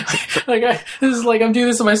 This is like, I'm doing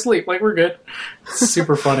this in my sleep. Like, we're good. It's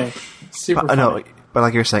super funny. Super funny. No, but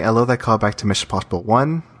like you're saying, I love that callback to Mission Impossible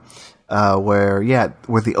 1, where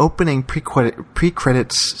the opening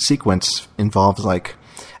pre-credits sequence involves like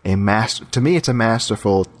to me, it's a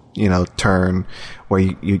masterful, turn where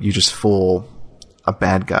you just fool a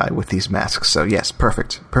bad guy with these masks. So yes,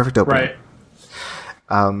 perfect opening. Right.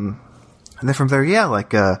 And then from there,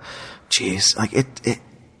 geez, like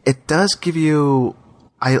it does give you.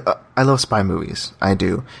 I love spy movies. I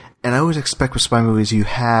do, and I always expect with spy movies you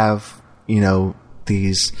have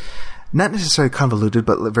these. Not necessarily convoluted,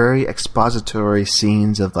 but very expository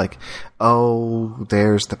scenes of like, oh,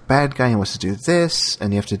 there's the bad guy who wants to do this,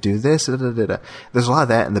 and you have to do this. Da, da, da, da. There's a lot of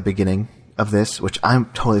that in the beginning of this, which I'm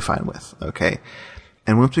totally fine with. Okay,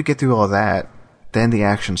 and once we get through all that, then the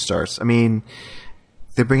action starts. I mean,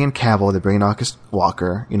 they bring in Cavill, they bring in August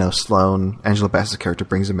Walker. Sloane, Angela Bassett's character,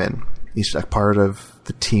 brings him in. He's like part of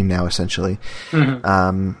the team now, essentially.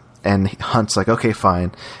 Mm-hmm. And Hunt's like, okay,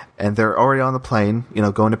 fine. And they're already on the plane,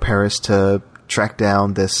 going to Paris to track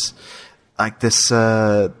down this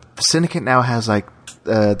the syndicate now has like,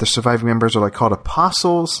 the surviving members are like called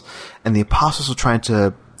apostles, and the apostles are trying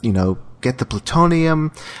to, get the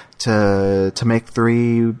plutonium to make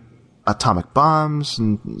 3 atomic bombs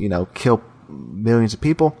and, kill millions of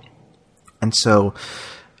people. And so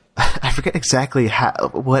I forget exactly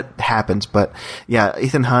what happens, but yeah,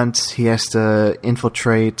 Ethan Hunt, he has to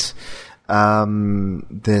infiltrate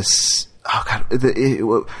this. Oh god,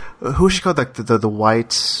 who is she called? Like the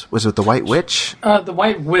white? Was it the White Witch? The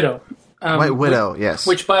White Widow. White Widow, yes.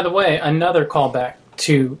 Which, by the way, another callback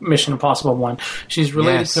to Mission Impossible 1. She's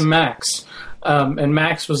related to Max, and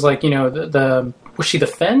Max was like, was she the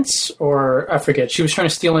Fence or I forget? She was trying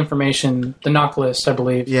to steal information. The Knock List, I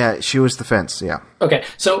believe. Yeah, she was the Fence. Yeah. Okay,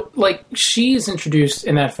 so like she's introduced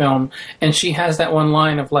in that film, and she has that one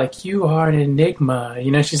line of like, "You are an enigma."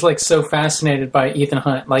 You know, she's like so fascinated by Ethan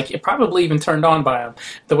Hunt, like it probably even turned on by him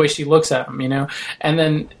the way she looks at him. You know, and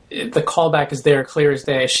then the callback is there, clear as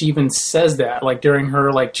day. She even says that like during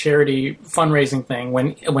her like charity fundraising thing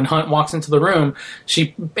when Hunt walks into the room,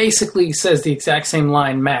 she basically says the exact same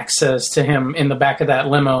line Max says to him in the back of that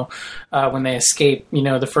limo when they escape. You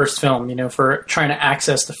know, the first film. You know, for trying to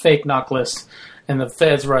access the fake knock list. And the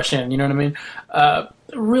feds rush in, you know what I mean?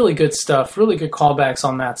 Really good stuff. Really good callbacks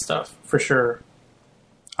on that stuff, for sure.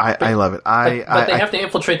 I love it. But they have to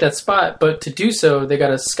infiltrate that spot, but to do so, they got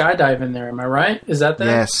to skydive in there. Am I right? Is that?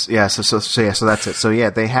 Yes, yeah. So that's it. So yeah,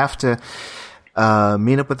 they have to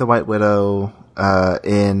meet up with the White Widow.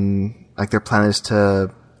 In like their plan is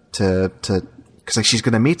to because like she's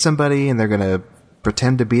going to meet somebody and they're going to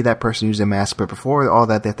pretend to be that person using a mask. But before all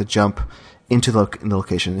that, they have to jump into the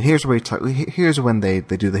location. Here's where here's when they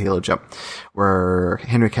do the Halo jump, where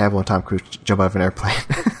Henry Cavill and Tom Cruise jump out of an airplane.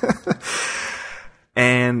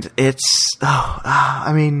 And it's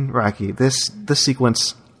I mean, Rocky, this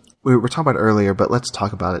sequence we were talking about earlier, but let's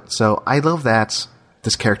talk about it. So I love that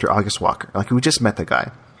this character August Walker, like we just met the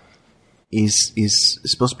guy. He's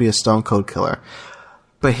supposed to be a stone cold killer,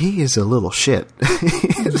 but he is a little shit.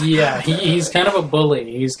 Yeah, he's kind of a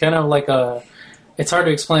bully. He's kind of like a. It's hard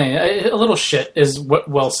to explain. A little shit is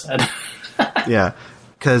well said. Yeah,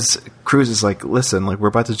 because Cruise is like, listen, like we're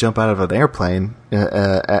about to jump out of an airplane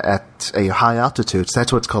at a high altitude. So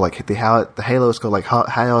that's what it's called. Like the Halo is called like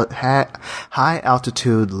high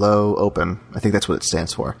altitude, low open. I think that's what it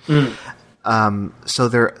stands for. So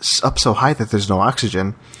they're up so high that there's no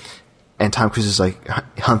oxygen. And Tom Cruise is like,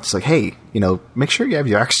 Hunt's like, hey, you know, make sure you have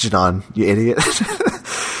your oxygen on, you idiot.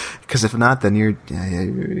 Because if not, then you're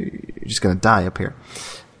just going to die up here.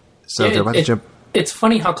 So they're about to jump. It's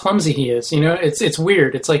funny how clumsy he is. You know, it's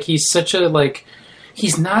weird. It's like he's such a like.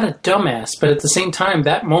 He's not a dumbass, but at the same time,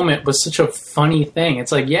 that moment was such a funny thing.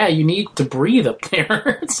 It's like, yeah, you need to breathe up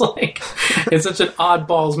there. It's like it's such an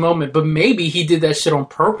oddballs moment, but maybe he did that shit on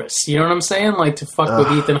purpose. You know what I'm saying? Like to fuck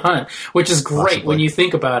with Ethan Hunt, which is great possibly. When you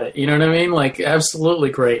think about it. You know what I mean? Like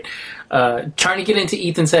absolutely great. Trying to get into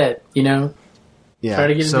Ethan's head. You know. Yeah. Try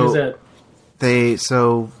to get into his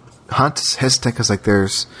head. Hunt's hesitant because like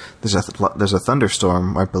there's a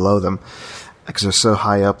thunderstorm right below them because they're so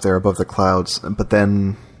high up there above the clouds. But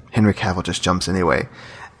then Henry Cavill just jumps anyway,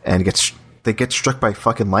 and they get struck by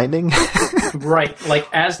fucking lightning. Right, like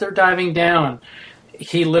as they're diving down,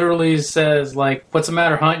 he literally says like, "What's the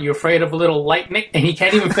matter, Hunt? You afraid of a little lightning?" And he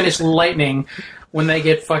can't even finish lightning when they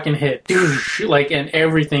get fucking hit. Like, and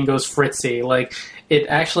everything goes fritzy. Like. It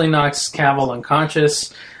actually knocks Cavill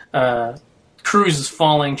unconscious. Cruise is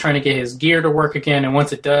falling, trying to get his gear to work again, and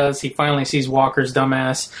once it does, he finally sees Walker's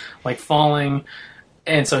dumbass like falling,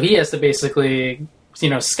 and so he has to basically, you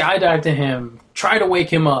know, skydive to him, try to wake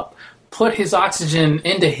him up, put his oxygen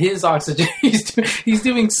into his oxygen. He's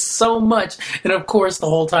doing so much, and of course, the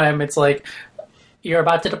whole time it's like. You're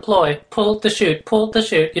about to deploy. Pull to shoot. Pull to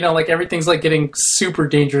shoot. You know, like everything's like getting super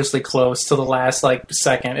dangerously close to the last like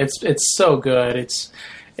second. It's so good. It's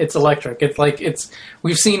electric.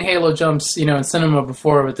 We've seen Halo jumps, you know, in cinema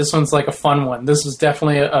before, but this one's like a fun one. This was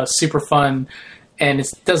definitely a super fun, and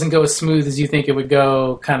it doesn't go as smooth as you think it would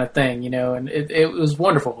go, kind of thing. You know, and it was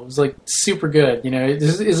wonderful. It was like super good. You know,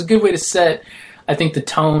 it's a good way to set. I think the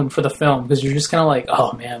tone for the film because you're just kind of like,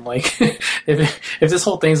 oh man, like if this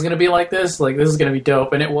whole thing's gonna be like this is gonna be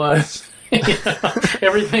dope, and it was. You know,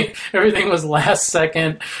 everything was last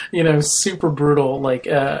second, you know, super brutal, like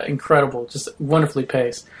incredible, just wonderfully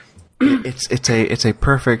paced. It's a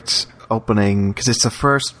perfect opening because it's the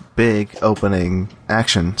first big opening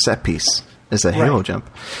action set piece. Is a Halo jump,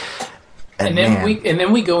 and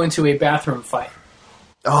then we go into a bathroom fight.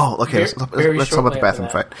 Oh, okay. Let's talk about the bathroom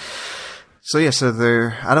fight. So yeah,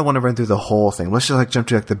 I don't want to run through the whole thing. Let's just like jump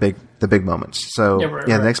to like the big moments. So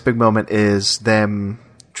the next big moment is them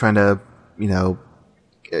trying to, you know,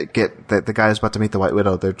 get the guy who's about to meet the White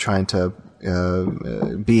Widow. They're trying to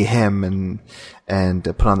be him and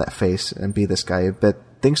put on that face and be this guy, but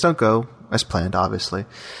things don't go as planned, obviously.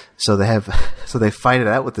 So they fight it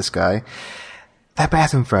out with this guy. That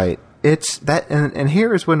bathroom fight. It's that, and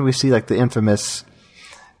here is when we see like the infamous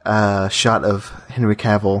shot of Henry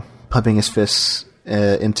Cavill pumping his fists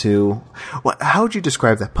into what? How would you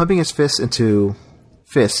describe that? Pumping his fists into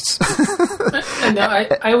fists. No,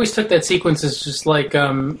 I always took that sequence as just like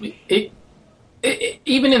it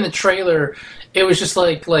even in the trailer, it was just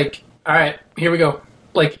like all right, here we go.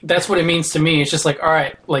 Like that's what it means to me. It's just like all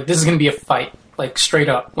right, like this is gonna be a fight. like straight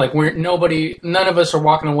up. Like none of us are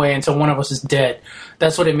walking away until one of us is dead.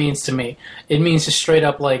 That's what it means to me. It means just straight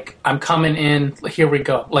up, like, I'm coming in, here we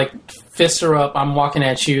go. Like, fists are up, I'm walking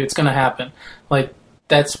at you, it's gonna happen. Like,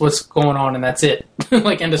 that's what's going on, and that's it.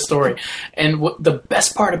 Like, end of story. And the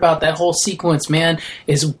best part about that whole sequence, man,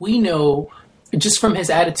 is we know, just from his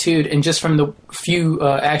attitude and just from the few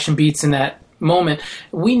action beats in that moment,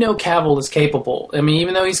 we know Cavill is capable. I mean,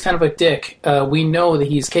 even though he's kind of a dick, we know that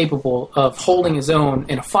he's capable of holding his own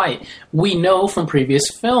in a fight. We know from previous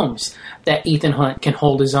films that Ethan Hunt can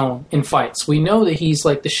hold his own in fights. We know that he's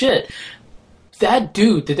like the shit. That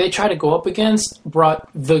dude that they try to go up against brought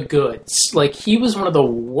the goods. Like, he was one of the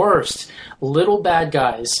worst little bad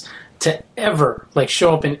guys to ever, like,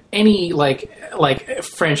 show up in any like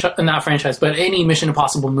franchise, not franchise, but any Mission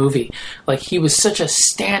Impossible movie. Like, he was such a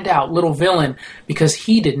standout little villain because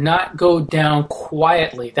he did not go down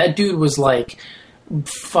quietly. That dude was like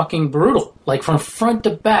fucking brutal, like from front to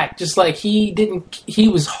back. Just like he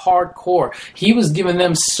was hardcore. He was giving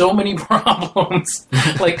them so many problems.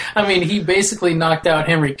 Like, I mean, he basically knocked out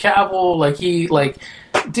Henry Cavill.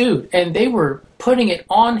 Dude, and they were putting it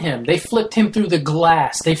on him. They flipped him through the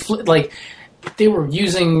glass. They were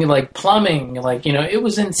using like plumbing, like, you know, it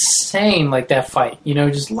was insane, like that fight, you know,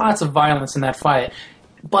 just lots of violence in that fight.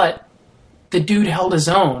 But the dude held his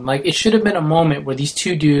own. Like, it should have been a moment where these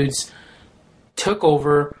two dudes took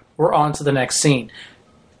over, we're on to the next scene.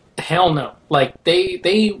 Hell no. Like,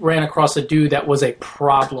 they ran across a dude that was a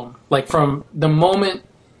problem. Like, from the moment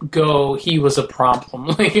go, he was a problem.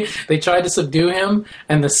 Like, they tried to subdue him,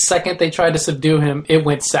 and the second they tried to subdue him, it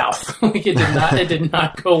went south. Like, it did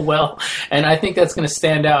not go well. And I think that's going to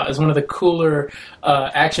stand out as one of the cooler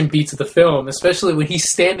action beats of the film, especially when he's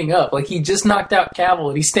standing up. Like, he just knocked out Cavill,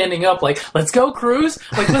 and he's standing up like, let's go, Cruz!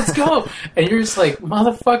 Like, let's go! And you're just like,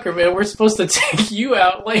 motherfucker, man, we're supposed to take you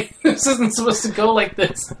out. Like, this isn't supposed to go like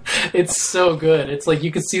this. It's so good. It's like, you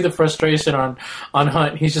could see the frustration on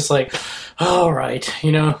Hunt. He's just like, all right,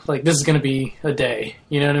 you know, like, this is going to be a day.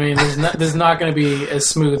 You know what I mean? This is not going to be as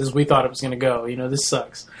smooth as we thought it was going to go. You know, this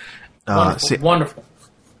sucks. Wonderful.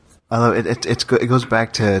 I love it. It goes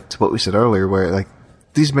back to what we said earlier, where, like,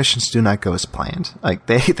 these missions do not go as planned. Like,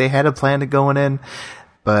 they had a plan to going in,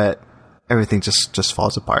 but everything just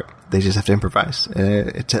falls apart. They just have to improvise.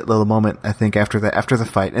 It's a little moment, I think, after the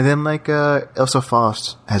fight. And then, like, Ilsa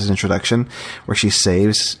Faust has an introduction where she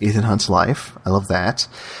saves Ethan Hunt's life. I love that.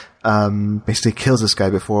 Basically kills this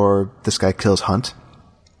guy before this guy kills Hunt.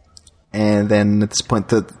 And then at this point,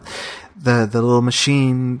 the little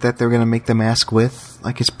machine that they're going to make the mask with,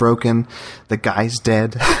 like, it's broken. The guy's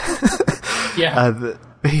dead. Yeah.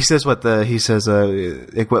 He says why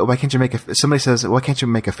can't you make somebody says, why can't you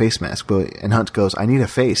make a face mask? And Hunt goes, I need a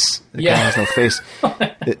face. The guy has no face.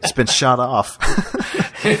 It's been shot off.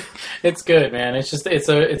 It's good, man.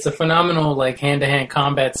 It's a phenomenal, like, hand-to-hand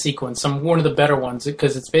combat sequence. One of the better ones,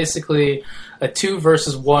 because it's basically a 2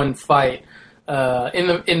 versus 1 fight,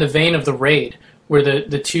 in the vein of the Raid, where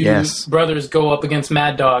the two brothers go up against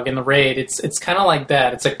Mad Dog in the Raid. It's kind of like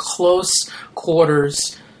that. It's a close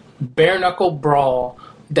quarters, bare knuckle brawl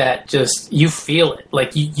that just, you feel it.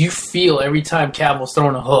 Like, you feel every time Cavill's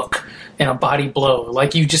throwing a hook and a body blow.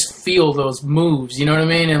 Like, you just feel those moves, you know what I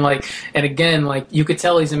mean? And again, like, you could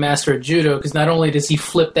tell he's a master of judo, because not only does he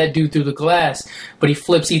flip that dude through the glass, but he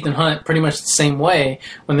flips Ethan Hunt pretty much the same way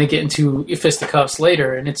when they get into fisticuffs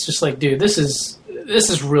later. And it's just like, dude, this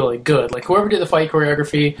is really good. Like, whoever did the fight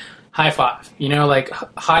choreography, high five, you know, like,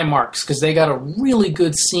 high marks, because they got a really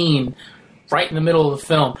good scene right in the middle of the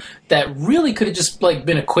film that really could have just, like,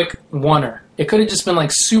 been a quick oneer. It could have just been, like,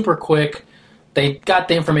 super quick. They got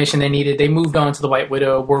the information they needed. They moved on to the White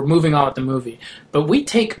Widow. We're moving on with the movie. But we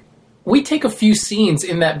take a few scenes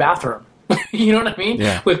in that bathroom. You know what I mean?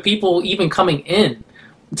 Yeah. With people even coming in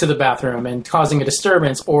to the bathroom and causing a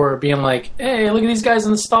disturbance, or being like, hey, look at these guys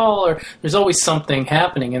in the stall, or there's always something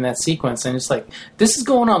happening in that sequence. And it's like, this is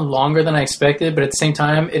going on longer than I expected, but at the same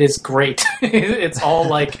time, it is great. It's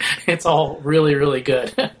all really, really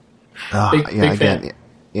good. Big fan.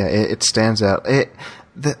 It stands out.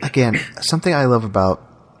 Again, something I love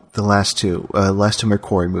about the last two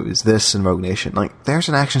McQuarrie movies, this and Rogue Nation, like, there's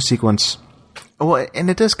an action sequence. Well, and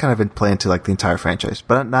it does kind of play into, like, the entire franchise,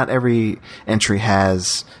 but not every entry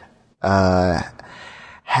has as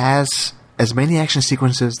many action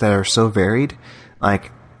sequences that are so varied.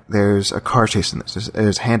 Like, there's a car chase in this.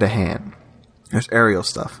 There's hand-to-hand. There's aerial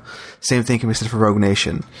stuff. Same thing can be said for Rogue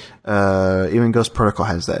Nation. Even Ghost Protocol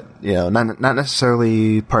has that. You know, not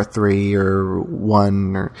necessarily Part 3 or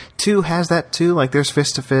 1 or 2 has that too. Like, there's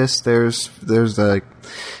fist to fist. There's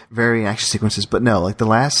varying action sequences. But no, like, the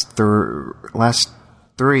last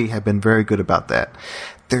 3 have been very good about that.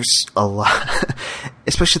 There's a lot,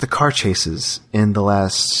 especially the car chases in the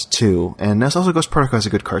last 2, and this also Ghost Protocol has a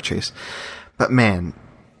good car chase. But man,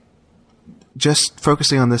 just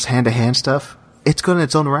focusing on this hand-to-hand stuff, it's good in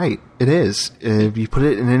its own right. It is. If you put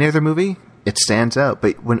it in any other movie, it stands out.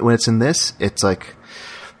 But when it's in this, it's like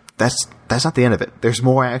that's not the end of it. There's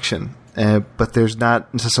more action, but there's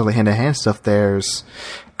not necessarily hand-to-hand stuff. There's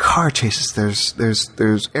car chases.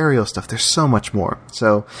 There's aerial stuff. There's so much more.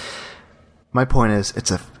 So my point is,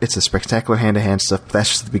 it's a spectacular hand-to-hand stuff. But that's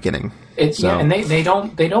just the beginning. Yeah, and they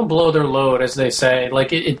don't blow their load, as they say.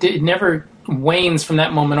 Like it never wanes from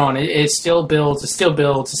that moment on. It still builds. It still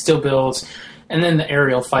builds. It still builds. And then the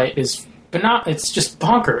aerial fight is, but not. It's just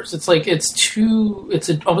bonkers. It's like it's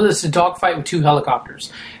a dogfight with 2 helicopters,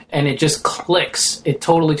 and it just clicks. It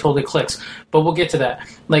totally clicks. But we'll get to that.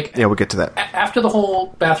 Like, yeah, we'll get to that. After the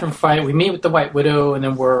whole bathroom fight, we meet with the White Widow, and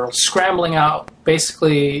then we're scrambling out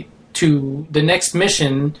basically to the next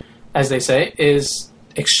mission, as they say, is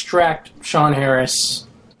extract Sean Harris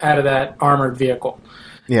out of that armored vehicle.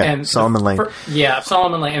 Yeah, and Solomon Lane.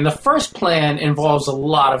 Solomon Lane. And the first plan involves a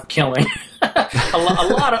lot of killing. a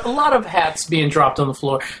lot of hats being dropped on the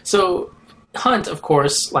floor. So Hunt, of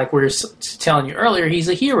course, like we were telling you earlier, he's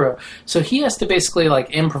a hero. So he has to basically like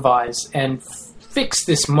improvise and fix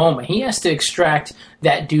this moment. He has to extract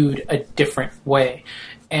that dude a different way.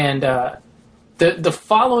 And the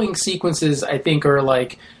following sequences, I think, are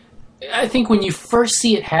like, I think when you first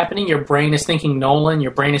see it happening, your brain is thinking Nolan,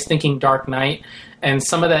 your brain is thinking Dark Knight, and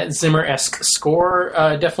some of that Zimmer-esque score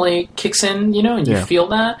definitely kicks in, and you feel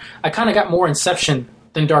that. I kind of got more Inception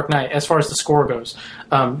than Dark Knight as far as the score goes.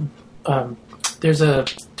 There's a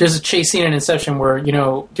chase scene in Inception where,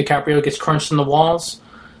 DiCaprio gets crunched in the walls,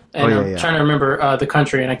 and I'm trying to remember the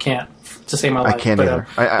country, and I can't to save my life. I can't either.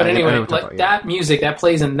 But anyway, that music that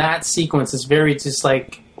plays in that sequence is very just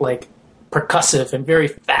like percussive and very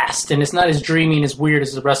fast, and it's not as dreamy and as weird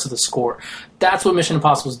as the rest of the score. That's what Mission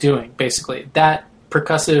Impossible is doing, basically. That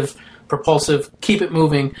percussive, propulsive, keep it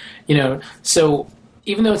moving, So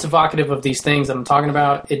even though it's evocative of these things that I'm talking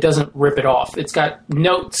about, it doesn't rip it off. It's got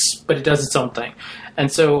notes, but it does its own thing. And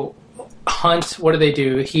so Hunt, what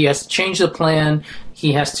do? He has to change the plan.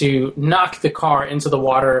 He has to knock the car into the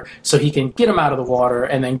water so he can get him out of the water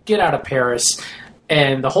and then get out of Paris.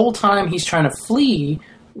 And the whole time he's trying to flee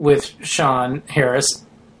with Sean Harris,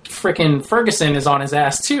 frickin' Ferguson is on his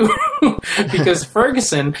ass too because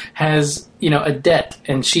Ferguson has, a debt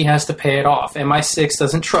and she has to pay it off. MI6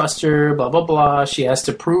 doesn't trust her, blah, blah, blah. She has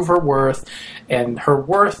to prove her worth, and her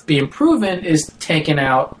worth being proven is taking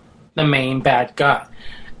out the main bad guy.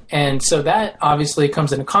 And so that obviously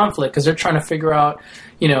comes into conflict because they're trying to figure out,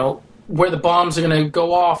 where the bombs are going to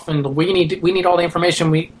go off, and we need all the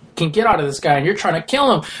information we can get out of this guy, and you're trying to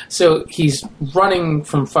kill him. So he's running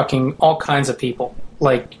from fucking all kinds of people,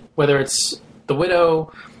 like whether it's the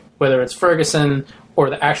Widow, whether it's Ferguson, or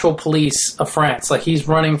the actual police of France. Like, he's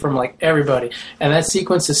running from like everybody. And that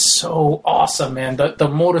sequence is so awesome, man. The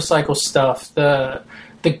motorcycle stuff, the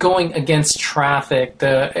going against traffic,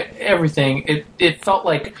 everything. It felt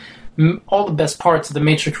like all the best parts of the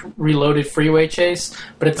Matrix Reloaded freeway chase,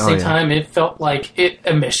 but at the same time, it felt like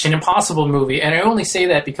a Mission Impossible movie. And I only say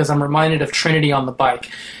that because I'm reminded of Trinity on the bike.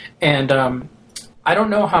 And I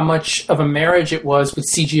don't know how much of a marriage it was with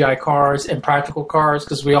CGI cars and practical cars,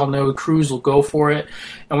 because we all know Cruise will go for it.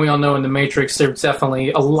 And we all know in The Matrix, there's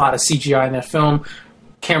definitely a lot of CGI in that film.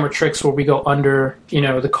 Camera tricks where we go under,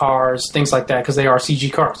 the cars, things like that, because they are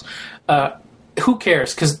CG cars. Who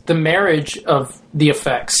cares? Because the marriage of the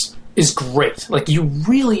effects is great. Like, you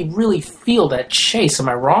really, really feel that chase. Am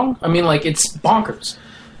I wrong? I mean, like, it's bonkers.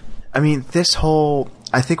 I mean, this whole...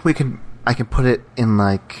 I think I can put it in,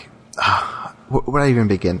 like... where do I even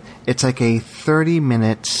begin? It's like a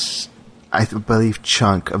 30-minute, I believe,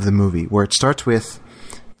 chunk of the movie where it starts with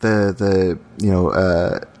the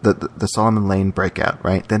Solomon Lane breakout,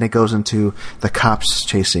 right? Then it goes into the cops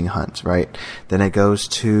chasing Hunt, right? Then it goes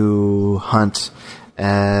to Hunt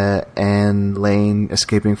and Lane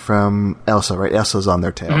escaping from Elsa, right? Elsa's on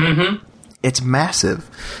their tail. Mm-hmm. It's massive,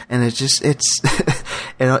 and it's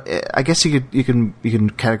I guess you can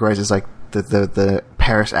categorize it as like the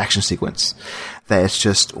Paris action sequence. That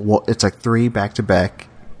it's like 3 back-to-back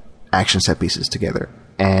action set pieces together,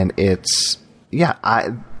 and it's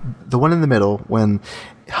the one in the middle when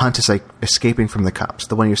Hunt is like escaping from the cops,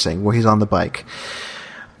 the one you're saying where he's on the bike.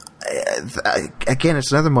 Again,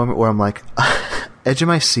 it's another moment where I'm like, edge of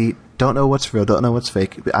my seat, don't know what's real, don't know what's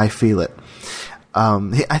fake. I feel it.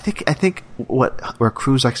 I think where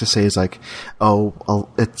Cruise likes to say is like,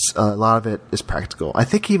 it's a lot of it is practical. I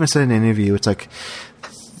think he even said in an interview, it's like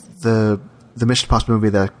the the Mission Impossible movie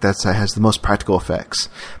that has the most practical effects.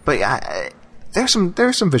 But yeah, there's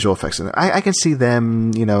some visual effects in there. I can see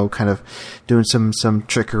them, kind of doing some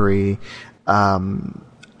trickery. I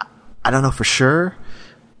don't know for sure,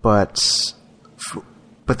 but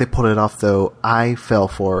they pulled it off. Though I fell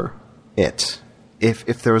for it.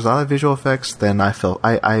 If there was a lot of visual effects, then I thought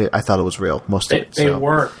it was real. Most of it. They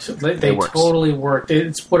worked. They totally worked.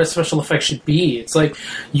 It's what a special effect should be. It's like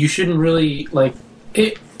you shouldn't really like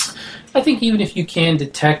it. I think even if you can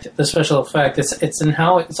detect the special effect,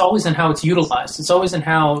 it's always in how it's utilized. It's always in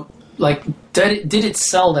how did it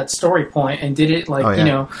sell that story point, and did it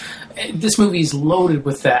this movie is loaded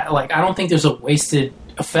with that. Like I don't think there's a wasted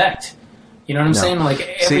effect. You know what I'm saying? Like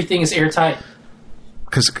everything is airtight.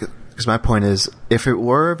 Because my point is, if it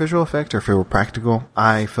were a visual effect or if it were practical,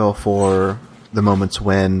 I fell for the moments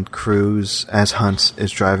when Cruise as Hunt is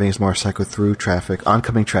driving his motorcycle through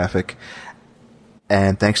oncoming traffic,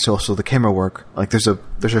 and thanks to also the camera work, like there's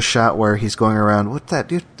a shot where he's going around. What's that?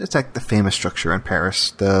 Dude, it's like the famous structure in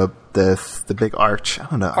Paris, the big arch. I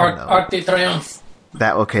don't know. Arc de Triomphe.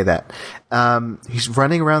 That. He's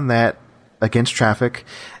running around that against traffic.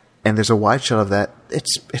 And there's a wide shot of that.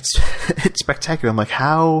 It's spectacular. I'm like,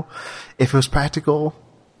 how? If it was practical,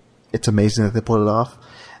 it's amazing that they pulled it off.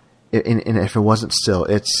 And if it wasn't, still,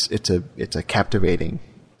 it's a captivating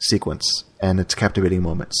sequence and it's a captivating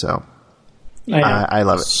moment. So I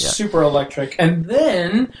love it. Yeah. Super electric. And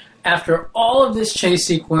then after all of this chase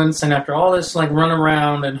sequence and after all this run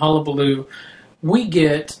around and hullabaloo, we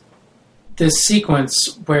get this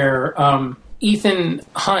sequence where Ethan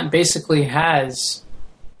Hunt basically has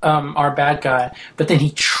our bad guy, but then he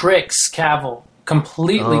tricks Cavill,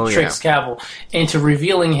 Cavill into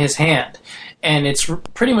revealing his hand. And it's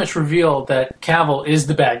pretty much revealed that Cavill is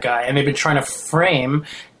the bad guy, and they've been trying to frame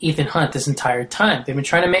Ethan Hunt this entire time. They've been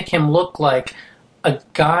trying to make him look like a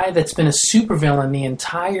guy that's been a supervillain the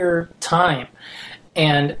entire time.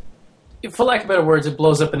 And for lack of better words, it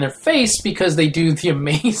blows up in their face because they do the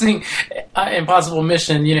amazing Impossible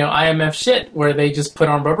Mission, IMF shit, where they just put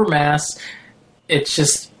on rubber masks. It's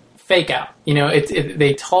just fake out.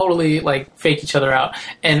 They totally fake each other out.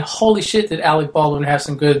 And holy shit, did Alec Baldwin have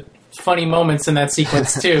some good funny moments in that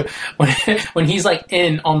sequence too, when he's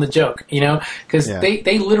in on the joke, because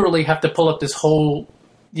they literally have to pull up this whole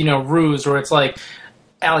ruse where it's like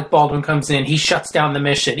Alec Baldwin comes in, he shuts down the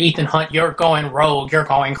mission. Ethan Hunt, you're going rogue, you're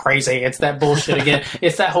going crazy. It's that bullshit again.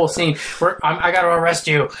 It's that whole scene where I got to arrest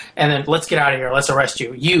you, and then let's get out of here. Let's arrest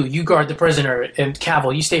you. You guard the prisoner, and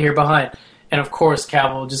Cavill, you stay here behind. And of course,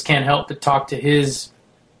 Cavill just can't help but talk to his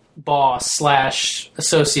boss /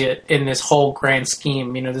 associate in this whole grand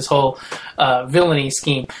scheme, this whole villainy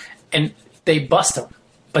scheme. And they bust him.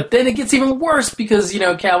 But then it gets even worse because,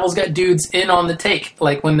 Cavill's got dudes in on the take.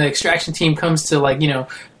 Like when the extraction team comes to,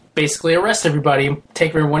 basically arrest everybody and take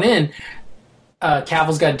everyone in,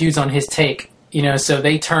 Cavill's got dudes on his take. So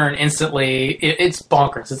they turn instantly. It's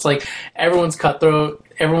bonkers. It's like everyone's cutthroat,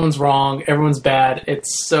 everyone's wrong, everyone's bad.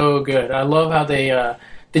 It's so good. I love how they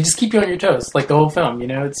just keep you on your toes, like the whole film.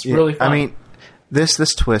 It's really fun. I mean, this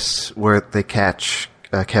twist where they catch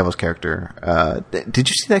Cavill's character. Did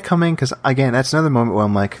you see that coming? Because again, that's another moment where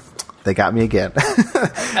I'm like, they got me again.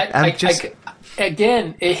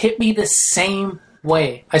 Again, it hit me the same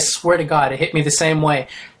way. I swear to God, it hit me the same way.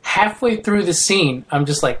 Halfway through the scene, I'm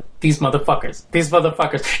just like, these motherfuckers.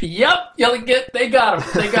 Yep, they got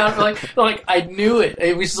him. Like I knew it.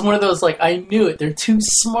 It was just one of those, I knew it. They're too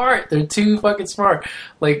smart. They're too fucking smart.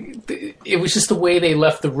 It was just the way they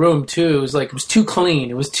left the room too. It was it was too clean.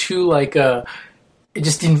 It was too it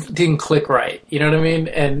just didn't click right. You know what I mean?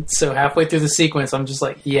 And so halfway through the sequence, I'm just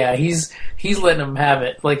like, yeah, he's letting him have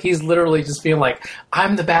it. He's literally just being like,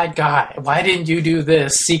 I'm the bad guy. Why didn't you do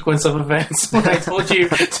this sequence of events when I told you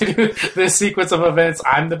to do this sequence of events?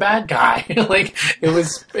 I'm the bad guy. It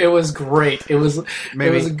was great. It was a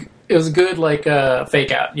good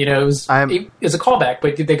fake out. It was a callback,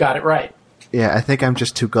 but they got it right. Yeah, I think I'm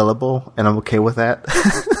just too gullible, and I'm okay with that.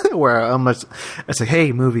 Where it's like,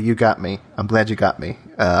 hey, movie, you got me. I'm glad you got me,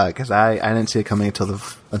 because I didn't see it coming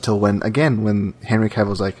until when Henry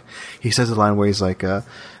Cavill's he says a line where he's like,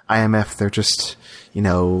 IMF, they're just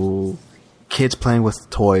kids playing with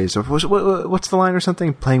toys, or what's the line or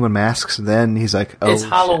something, playing with masks. And then he's like, oh, it's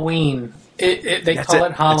Halloween. They call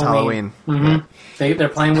it Halloween. It's Halloween. Mm-hmm. They're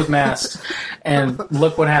playing with masks, and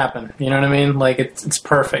look what happened. You know what I mean? It's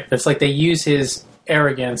perfect. It's like they use his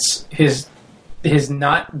arrogance, his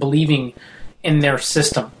not believing in their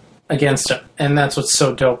system against him, and that's what's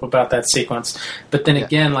so dope about that sequence. But then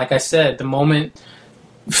again, like I said, the moment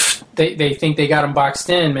they think they got him boxed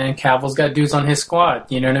in, man. Cavill's got dudes on his squad.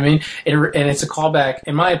 You know what I mean? And it's a callback,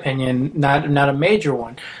 in my opinion, not a major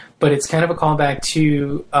one, but it's kind of a callback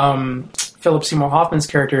to Philip Seymour Hoffman's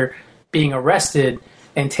character being arrested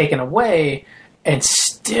and taken away and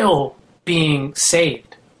still being saved.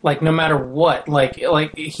 Like, no matter what, like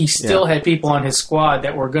he still had people on his squad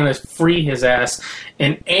that were going to free his ass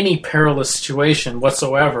in any perilous situation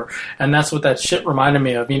whatsoever. And that's what that shit reminded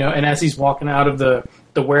me of, you know. And as he's walking out of the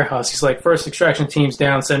warehouse, he's like, first extraction team's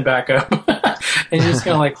down, send back up. And you're just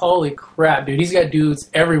kind of like, holy crap, dude, he's got dudes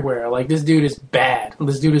everywhere. Like, this dude is bad.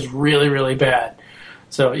 This dude is really, really bad.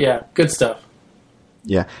 So, yeah, good stuff.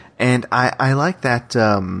 Yeah, and I like that...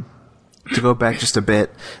 to go back just a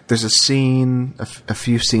bit, there's a scene, a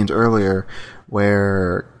few scenes earlier,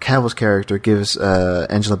 where Cavill's character gives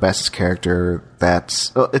Angela Bassett's character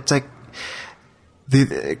it's like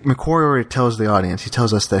McQuarrie already tells the audience, he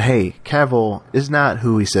tells us that, hey, Cavill is not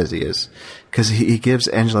who he says he is. Because he gives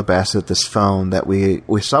Angela Bassett this phone that we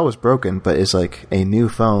saw was broken, but is like a new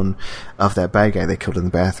phone of that bad guy they killed in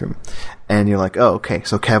the bathroom. And you're like, oh, okay,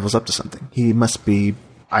 so Cavill's up to something. He must be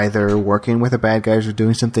either working with the bad guys or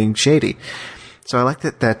doing something shady. So I like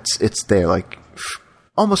that it's there, like,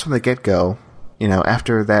 almost from the get-go, you know,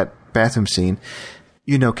 after that bathroom scene,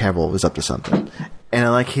 you know Cavill was up to something. And I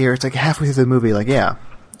like here, it's like halfway through the movie, like, yeah,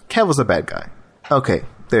 Cavill's a bad guy. Okay,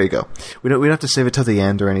 there you go. We don't have to save it till the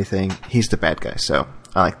end or anything. He's the bad guy, so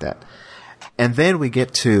I like that. And then we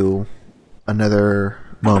get to another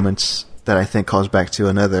moment that I think calls back to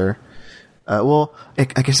another... I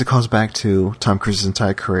guess it calls back to Tom Cruise's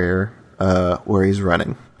entire career, where he's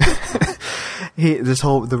running.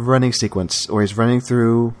 The running sequence where he's running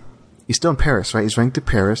through. He's still in Paris, right? He's running through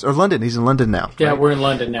Paris or London. He's in London now. Yeah, right? we're in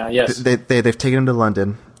London now. Yes, they've taken him to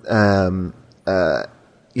London. They're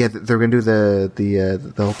going to do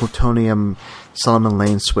the plutonium Solomon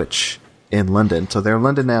Lane switch in London. So they're in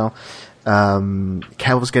London now.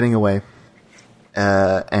 Cavill's getting away.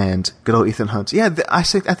 And good old Ethan Hunt. Yeah, I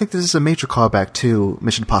think this is a major callback to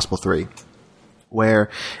Mission Impossible 3, where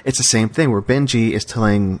it's the same thing, where Benji is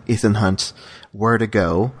telling Ethan Hunt where to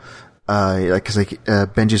go, because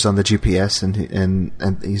Benji's on the GPS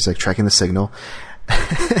and he's like tracking the signal,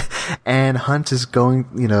 and Hunt is going,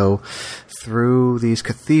 you know, through these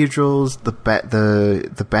cathedrals. The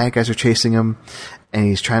bad guys are chasing him, and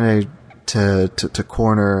he's trying to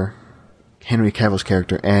corner Henry Cavill's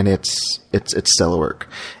character, and it's stellar work.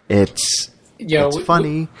 It's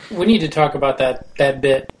funny. We need to talk about that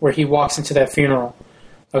bit where he walks into that funeral.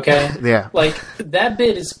 Okay? Yeah. Like, that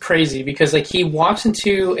bit is crazy because, like, he walks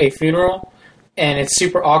into a funeral and it's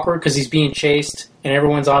super awkward because he's being chased and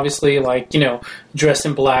everyone's obviously, like, you know, dressed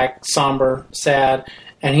in black, somber, sad.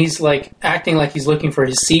 And he's, like, acting like he's looking for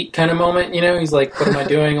his seat kind of moment, you know? He's like, what am I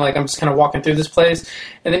doing? Like, I'm just kind of walking through this place.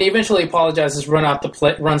 And then he eventually apologizes, runs out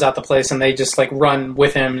the place, and they just, like, run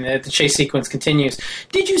with him, and the chase sequence continues.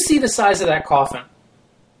 Did you see the size of that coffin?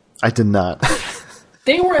 I did not.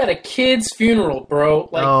 They were at a kid's funeral, bro.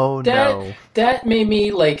 Like, no. That made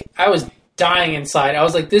me, like, I was dying inside. I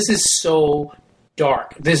was like, this is so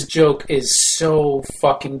dark. This joke is so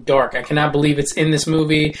fucking dark. I cannot believe it's in this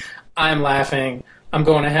movie. I'm laughing. I'm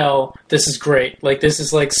going to hell. This is great. Like, this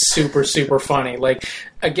is, like, super, super funny. Like,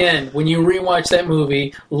 again, when you rewatch that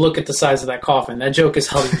movie, look at the size of that coffin. That joke is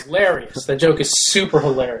hilarious. That joke is super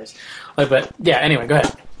hilarious. Like, but, yeah, anyway, go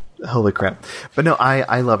ahead. Holy crap. But no,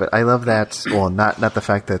 I love it. I love that, well, not the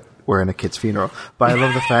fact that we're in a kid's funeral, but I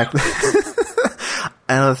love the fact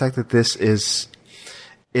that this is,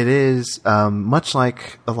 it is, much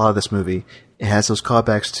like a lot of this movie, it has those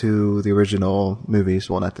callbacks to the original movies.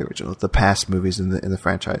 Well, not the original, the past movies in the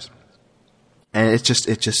franchise, and it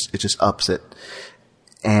just ups it.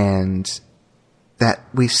 And that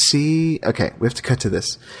we see. Okay, we have to cut to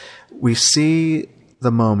this. We see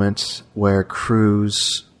the moment where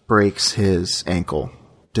Cruise breaks his ankle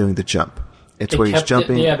doing the jump. It's where he's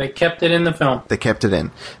jumping. Yeah, they kept it in the film. They kept it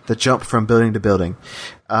in the jump from building to building.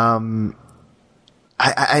 I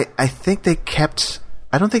think they kept.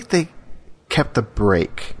 I don't think they kept the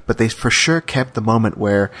break, but they for sure kept the moment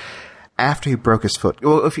where after he broke his foot.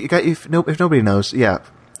 Well, if nobody knows, yeah,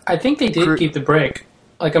 I think they did keep the break.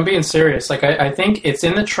 Like, I'm being serious. Like, I think it's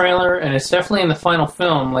in the trailer and it's definitely in the final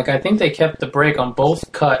film. Like, I think they kept the break on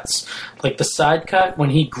both cuts. Like, the side cut when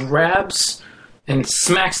he grabs and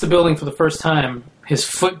smacks the building for the first time, his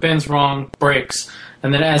foot bends wrong, breaks,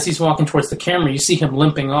 and then as he's walking towards the camera, you see him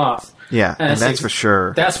limping off. Yeah, and that's like, for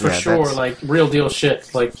sure. That's for sure, like, real deal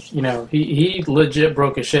shit. Like, you know, he legit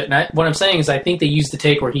broke his shit. And what I'm saying is I think they used the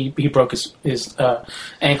take where he broke his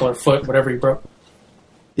ankle or foot, whatever he broke.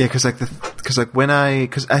 Yeah, because I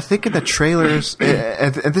think in the trailers,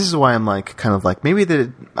 and this is why I'm like kind of like maybe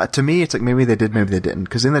to me it's like maybe they did, maybe they didn't.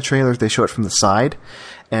 Because in the trailers they show it from the side,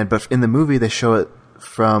 but in the movie they show it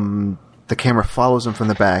from the camera follows him from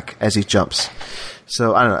the back as he jumps.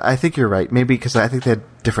 So I don't know. I think you're right. Maybe because I think they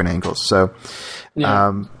had different angles. So,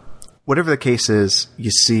 whatever the case is, you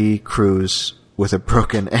see Cruise with a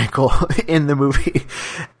broken ankle in the movie.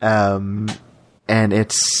 And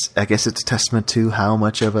I guess it's a testament to how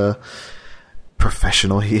much of a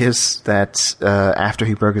professional he is that after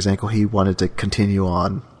he broke his ankle, he wanted to continue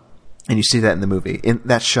on. And you see that in the movie. In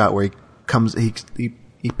that shot where he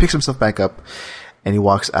picks himself back up and he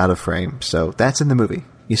walks out of frame. So that's in the movie.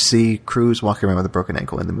 You see Cruise walking around with a broken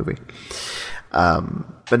ankle in the movie.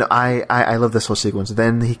 But no, I love this whole sequence.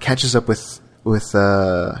 Then he catches up with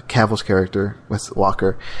Cavill's character, with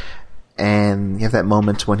Walker, and you have that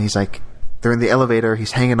moment when he's like, they're in the elevator,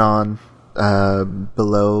 he's hanging on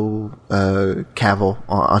below Cavill,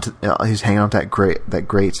 he's hanging on to that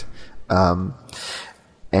grate,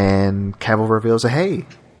 and Cavill reveals, hey,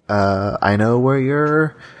 I know where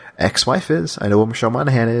your ex-wife is. I know where Michelle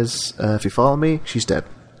Monaghan is. If you follow me, she's dead.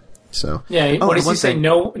 So yeah, what does he say?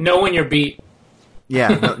 Know when you're beat.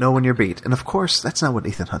 Yeah, know when you're beat. And of course, that's not what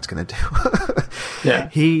Ethan Hunt's going to do. Yeah,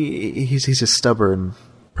 he's a stubborn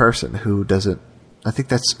person who doesn't. I think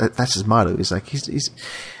that's his motto. He's like I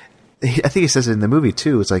think he says it in the movie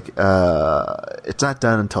too. It's like it's not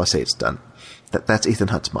done until I say it's done. That's Ethan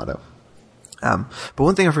Hunt's motto. But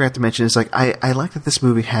one thing I forgot to mention is like I like that this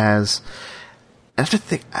movie has. I have to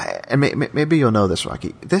think, and maybe you'll know this,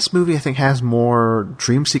 Rocky. This movie I think has more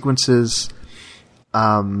dream sequences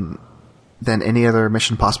than any other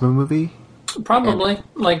Mission Impossible movie. Probably,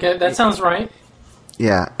 that sounds right.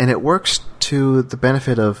 Yeah, and it works to the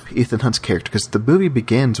benefit of Ethan Hunt's character, because the movie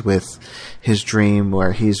begins with his dream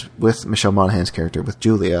where he's with Michelle Monaghan's character, with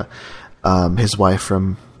Julia, his wife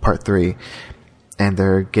from Part 3, and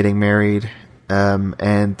they're getting married,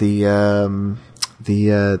 and the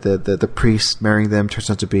priest marrying them turns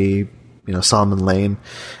out to be, Solomon Lane,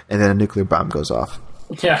 and then a nuclear bomb goes off.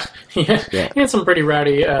 Yeah. He had some pretty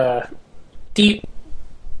rowdy, deep,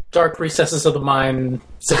 dark recesses of the mind,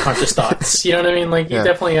 subconscious thoughts. You know what I mean? Like, he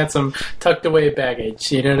definitely had some tucked away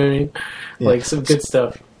baggage. You know what I mean? Yeah. Like, some good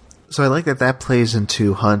stuff. So I like that plays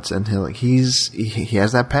into Hunt, and he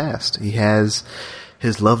has that past. He has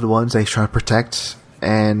his loved ones that he's trying to protect,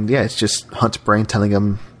 and it's just Hunt's brain telling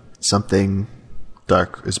him something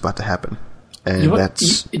dark is about to happen. And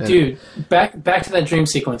dude, back to that dream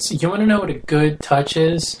sequence. You want to know what a good touch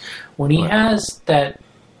is? When he has that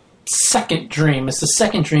second dream. It's the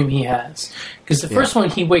second dream he has. Because the first one,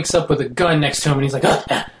 he wakes up with a gun next to him and he's like,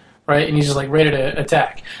 right? And he's just like ready to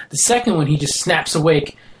attack. The second one, he just snaps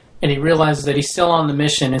awake and he realizes that he's still on the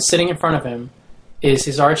mission, and sitting in front of him is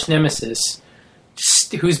his arch nemesis,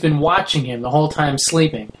 who's been watching him the whole time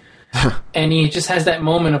sleeping. And he just has that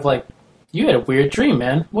moment of like, you had a weird dream,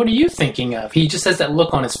 man. What are you thinking of? He just has that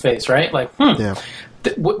look on his face, right? Like,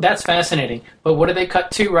 that's fascinating. But what do they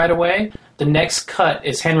cut to right away? The next cut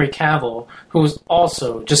is Henry Cavill, who's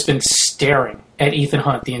also just been staring at Ethan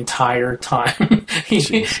Hunt the entire time.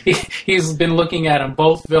 He's been looking at him.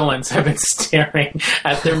 Both villains have been staring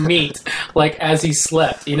at their meat, like, as he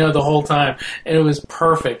slept, the whole time. And it was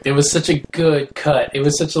perfect. It was such a good cut. It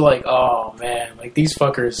was such a, like, oh, man, like, these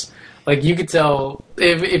fuckers, like, you could tell,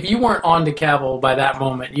 if you weren't on to Cavill by that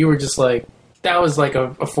moment, you were just like, that was like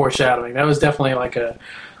a foreshadowing. That was definitely like a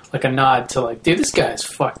nod to like, dude, this guy's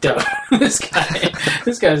fucked up. this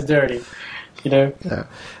guy's dirty. Yeah.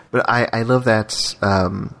 But I love that. I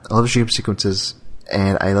love dream sequences,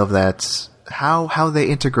 and I love that how they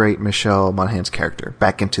integrate Michelle Monaghan's character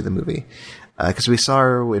back into the movie. Because we saw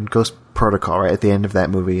her in Ghost Protocol right at the end of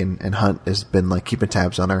that movie, and Hunt has been like keeping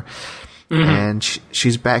tabs on her. Mm-hmm. And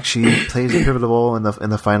she's back. She plays a pivotal role in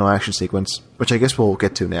the final action sequence, which I guess we'll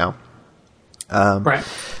get to now. Right.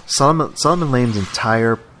 Solomon Lane's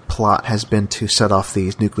entire plot has been to set off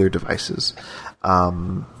these nuclear devices,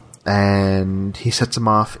 and he sets them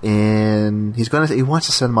off in. He wants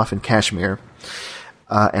to set them off in Kashmir,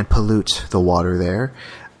 and pollute the water there.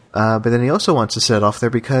 But then he also wants to set it off there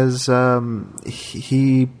because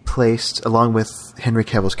he placed, along with Henry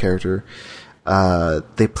Cavill's character,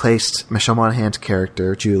 they placed Michelle Monaghan's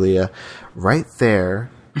character Julia right there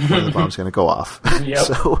where the bomb's going to go off.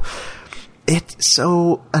 Yep.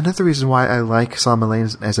 So another reason why I like Solomon Lane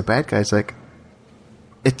as a bad guy is like,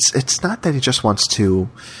 it's not that he just wants to,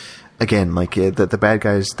 again, like the bad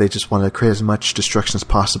guys, they just want to create as much destruction as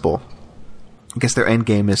possible. I guess their end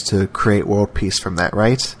game is to create world peace from that,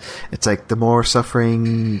 right? It's like the more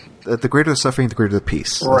suffering, the greater the suffering, the greater the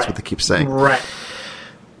peace. Right. That's what they keep saying. Right.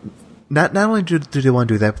 not only do they want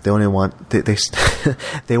to do that, but they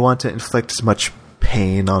they want to inflict as much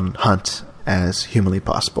pain on Hunt as humanly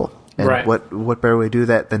possible. And right. what better way to do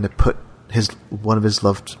that than to put one of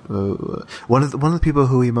the people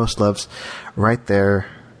who he most loves right there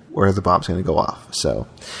where the bomb's going to go off. So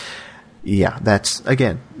yeah,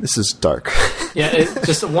 this is dark. Yeah, it's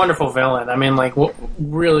just a wonderful villain. I mean, like,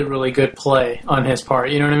 really, really good play on his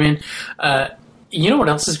part. You know what I mean? You know what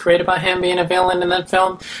else is great about him being a villain in that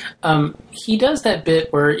film? He does that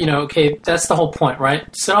bit where, okay, that's the whole point,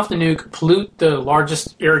 right? Set off the nuke, pollute the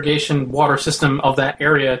largest irrigation water system of that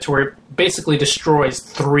area to where it basically destroys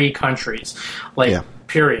 3 countries.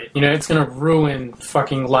 Period. It's going to ruin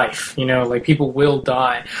fucking life. Like, people will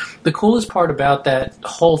die. The coolest part about that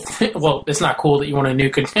whole thing, well, it's not cool that you want to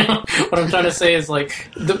nuke it down. What I'm trying to say is,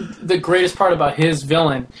 like, the greatest part about his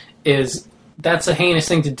villain is that's a heinous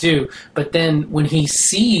thing to do. But then when he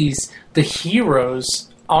sees the heroes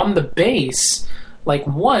on the base, like,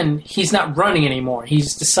 one, he's not running anymore.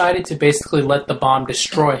 He's decided to basically let the bomb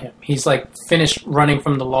destroy him. He's, like, finished running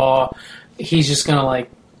from the law. He's just going to,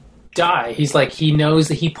 like, die. He's like, he knows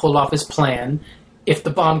that he pulled off his plan if the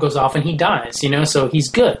bomb goes off and he dies, so he's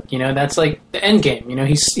good. That's like the end game.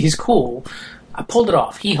 He's cool. I pulled it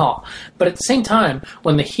off. Hee-haw. But at the same time,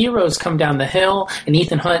 when the heroes come down the hill and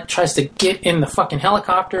Ethan Hunt tries to get in the fucking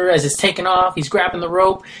helicopter as it's taking off, he's grabbing the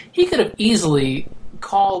rope, he could have easily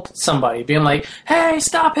called somebody, being like, hey,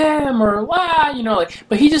 stop him, or,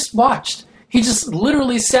 but he just watched. He just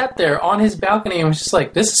literally sat there on his balcony and was just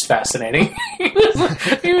like, this is fascinating. He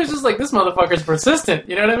was just like, this motherfucker's persistent,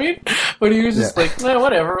 you know what I mean? But he was just like,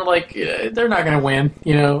 whatever, like, they're not going to win,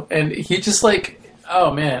 And he just like,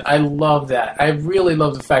 oh man, I love that. I really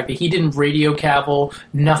love the fact that he didn't radio cavil,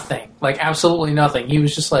 nothing. Like, absolutely nothing. He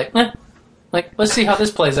was just like, like, let's see how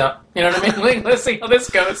this plays out. You know what I mean? Like, let's see how this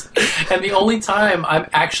goes. And the only time I'm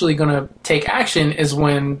actually going to take action is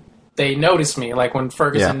when they notice me, like when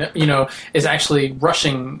Ferguson, is actually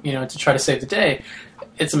rushing, to try to save the day.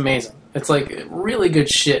 It's amazing. It's like really good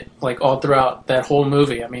shit, like all throughout that whole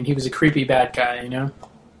movie. I mean, he was a creepy bad guy,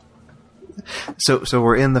 So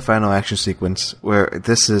we're in the final action sequence where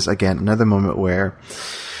this is, again, another moment where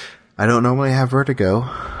I don't normally have vertigo,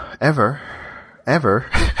 ever,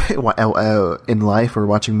 in life or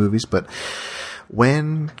watching movies, but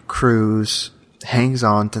when Cruise hangs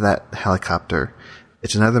on to that helicopter,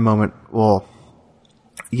 it's another moment. Well,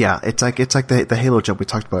 yeah, it's like the Halo jump we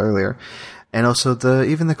talked about earlier, and also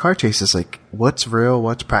even the car chase is like, what's real,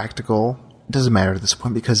 what's practical. It doesn't matter at this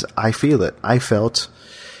point because I feel it. I felt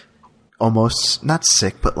almost not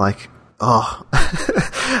sick, but like,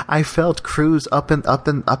 I felt Cruise up in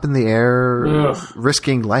the air,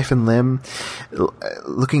 risking life and limb,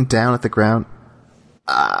 looking down at the ground.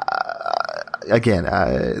 Again,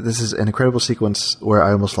 this is an incredible sequence where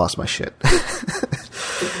I almost lost my shit.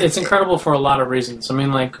 It's incredible for a lot of reasons. I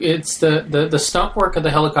mean, like, it's the stunt work of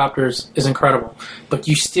the helicopters is incredible, but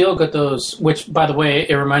you still get those, which, by the way,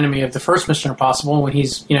 it reminded me of the first Mission Impossible when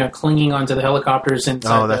he's, clinging onto the helicopters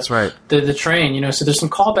inside the train, so there's some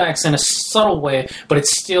callbacks in a subtle way, but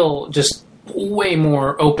it's still just way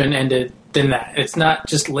more open-ended than that. It's not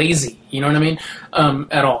just lazy, you know what I mean?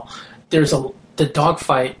 At all. The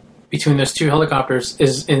dogfight between those two helicopters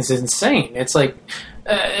is insane. It's like,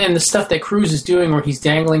 and the stuff that Cruise is doing where he's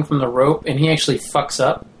dangling from the rope and he actually fucks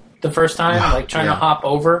up the first time, like trying to hop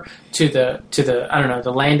over to the I don't know,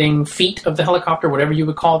 the landing feet of the helicopter, whatever you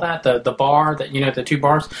would call that, the bar that, the 2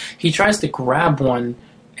 bars. He tries to grab one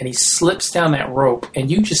and he slips down that rope and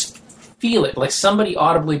you just feel it. Like somebody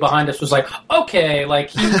audibly behind us was like, okay, like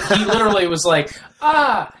he literally was like,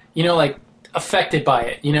 like affected by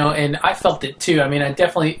it, and I felt it too. I mean, I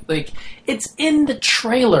definitely, like, it's in the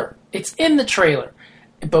trailer.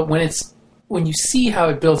 But when you see how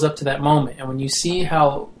it builds up to that moment and when you see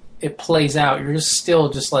how it plays out, you're just still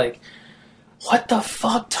just like, what the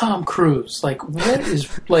fuck, Tom Cruise? Like, what is,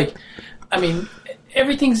 like, I mean,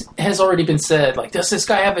 everything has already been said. Like, does this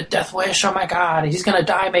guy have a death wish? Oh my God, he's going to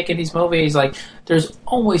die making these movies. Like, there's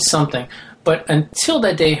always something. But until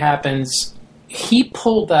that day happens, he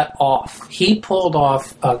pulled that off. He pulled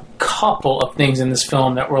off a couple of things in this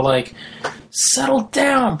film that were like, settle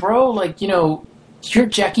down, bro. Like, you're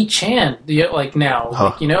Jackie Chan, like, now.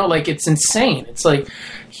 Like, like, it's insane. It's like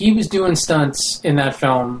he was doing stunts in that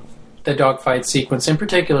film, the dogfight sequence in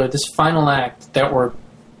particular, this final act, that were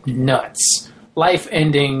nuts.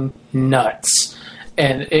 Life-ending nuts.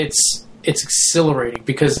 And it's exhilarating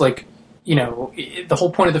because, like, the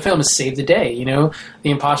whole point of the film is save the day, the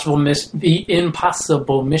impossible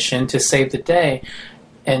mission to save the day.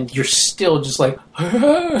 and you're still just like,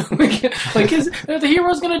 like is the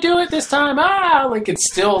hero's gonna do it this time? Like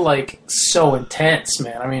it's still like so intense,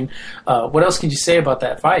 man. I mean, what else can you say about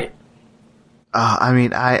that fight? I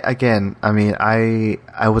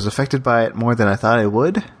was affected by it more than I thought I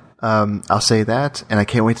would. I'll say that, and I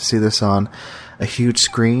can't wait to see this on a huge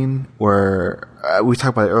screen where we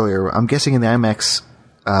talked about it earlier. I'm guessing in the IMAX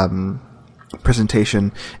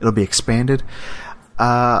presentation it'll be expanded.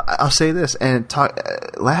 I'll say this, and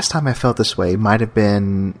last time I felt this way might have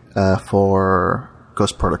been for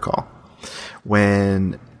Ghost Protocol.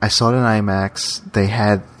 When I saw it in IMAX, they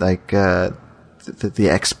had like the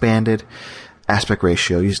expanded aspect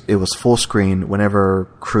ratio. It was full screen whenever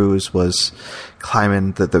Cruise was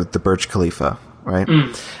climbing the Burj Khalifa, right?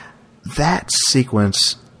 That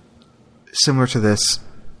sequence, similar to this,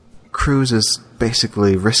 Cruise is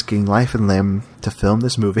basically risking life and limb to film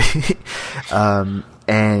this movie.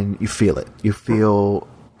 And you feel it. You feel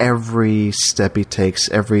every step he takes,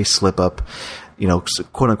 every slip up,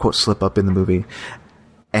 quote unquote slip up in the movie.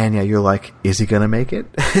 And yeah, you're like, is he going to make it?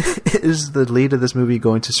 Is the lead of this movie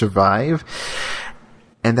going to survive?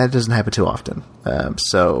 And that doesn't happen too often.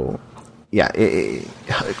 So yeah,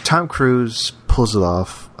 Tom Cruise pulls it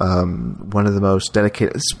off. One of the most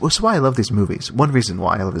dedicated. That's why I love these movies. One reason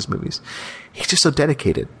why I love these movies. He's just so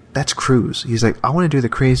dedicated. That's Cruise. He's like, I want to do the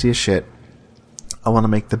craziest shit. I want to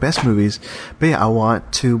make the best movies. But yeah, I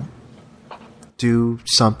want to do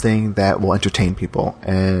something that will entertain people.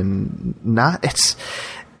 And it's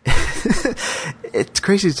it's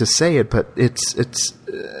crazy to say it, but it's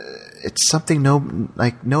something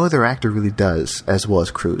no other actor really does as well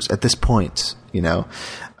as Cruise at this point.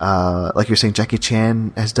 Like you're saying, Jackie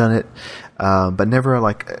Chan has done it, but never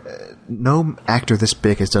no actor this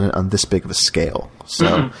big has done it on this big of a scale.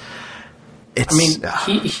 So he's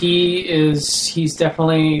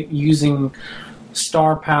definitely using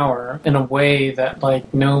star power in a way that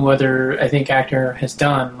like no other, I think, actor has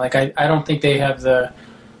done. Like I don't think they have the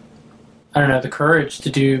courage to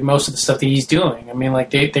do most of the stuff that he's doing. I mean, like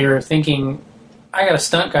they're thinking, I got a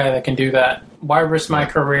stunt guy that can do that. Why risk my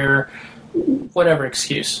career? Whatever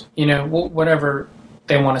excuse, whatever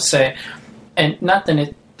they want to say, and not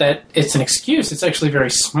that it's an excuse. It's actually very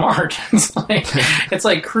smart. It's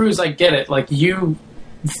like Cruise. I get it. Like you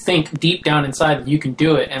think deep down inside that you can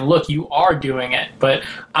do it, and look, you are doing it. But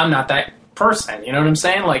I'm not that person. You know what I'm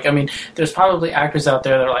saying? Like, I mean, there's probably actors out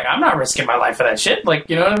there that are like, I'm not risking my life for that shit. Like,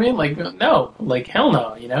 you know what I mean? Like, no, like hell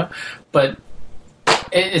no. But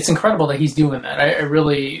it's incredible that he's doing that.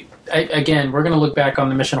 Again, we're going to look back on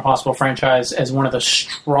the Mission Impossible franchise as one of the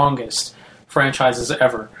strongest franchises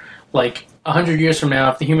ever. Like 100 years from now,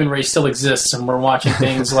 if the human race still exists and we're watching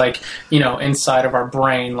things like, inside of our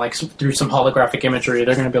brain, like through some holographic imagery,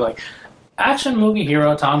 they're going to be like, action movie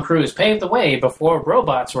hero Tom Cruise paved the way before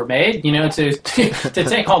robots were made, to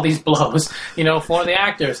take all these blows, for the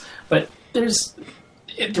actors. But we're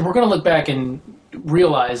going to look back and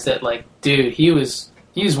realize that, like, dude, he's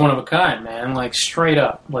one of a kind, man. Like, straight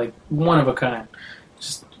up, like, one of a kind.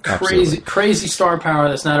 Just crazy star power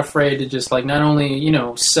that's not afraid to just, like, not only,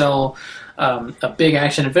 sell a big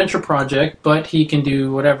action adventure project, but he can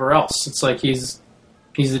do whatever else. It's like he's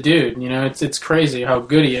the dude, It's crazy how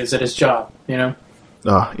good he is at his job,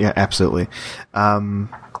 Oh, yeah, absolutely.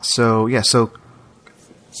 So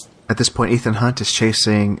at this point, Ethan Hunt is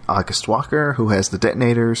chasing August Walker, who has the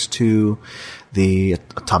detonators to the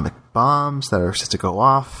atomic bombs that are set to go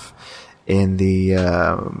off in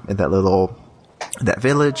that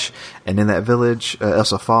village. And in that village,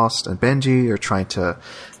 Elsa Faust and Benji are trying to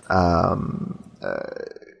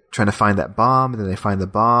find that bomb, and then they find the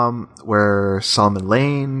bomb where Solomon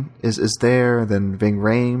Lane is there, and then Ving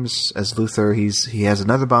Rhames as Luther, he has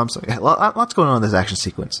another bomb. So lots going on in this action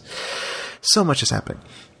sequence. So much is happening.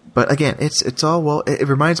 But again, it's all it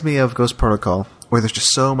reminds me of Ghost Protocol, where there's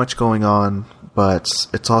just so much going on, but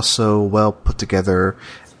it's also well put together,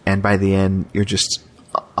 and by the end you're just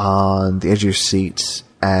on the edge of your seat.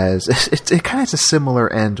 As it kind of has a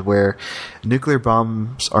similar end where nuclear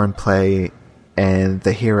bombs are in play, and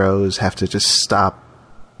the heroes have to just stop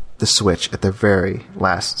the switch at the very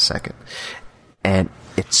last second. And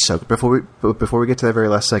it's so before we get to the very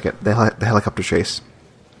last second, the helicopter chase.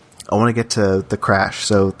 I want to get to the crash.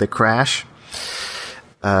 So they crash,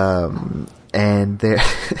 and they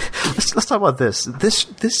let's talk about this.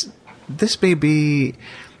 This may be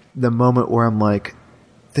the moment where I'm like,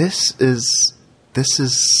 this is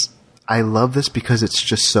I love this because it's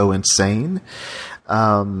just so insane.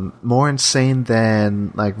 More insane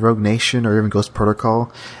than like Rogue Nation or even Ghost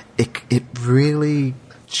Protocol. It really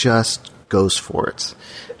just goes for it.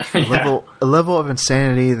 Yeah. A level of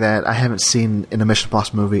insanity that I haven't seen in a Mission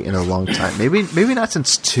Impossible movie in a long time. Maybe not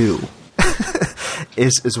since 2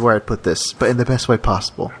 is where I'd put this, but in the best way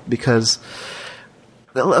possible. Because,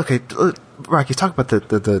 okay, Rocky, talk about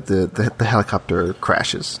the helicopter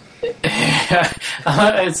crashes.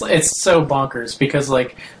 It's so bonkers because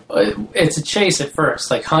like it's a chase at first.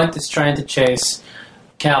 Like Hunt is trying to chase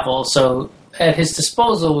Cavill, so at his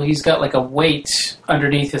disposal he's got like a weight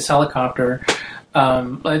underneath his helicopter.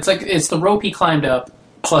 It's the rope he climbed up,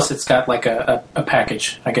 plus it's got like a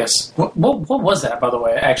package, I guess. What was that, by the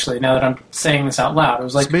way? Actually, now that I'm saying this out loud, it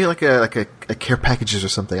was like it's maybe like a care packages or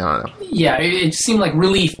something. I don't know. Yeah, it seemed like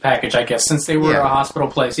relief package, I guess, since they were a hospital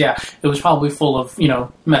place. Yeah, it was probably full of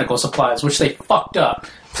medical supplies, which they fucked up.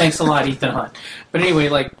 Thanks a lot, Ethan Hunt. But anyway,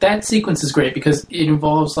 like that sequence is great because it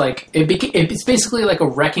involves like it's basically like a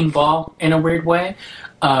wrecking ball in a weird way.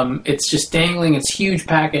 It's just dangling its huge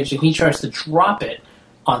package, and he tries to drop it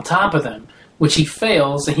on top of them, which he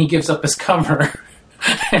fails, and he gives up his cover.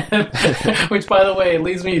 Which, by the way,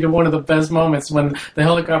 leads me to one of the best moments when the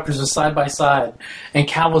helicopters are side by side, and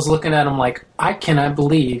Cavill's looking at him like, I cannot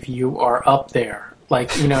believe you are up there.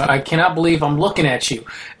 Like, I cannot believe I'm looking at you.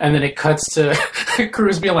 And then it cuts to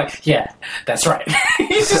Cruise being like, yeah, that's right.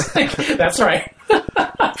 He's just like, that's right.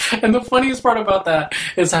 And the funniest part about that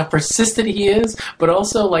is how persistent he is, but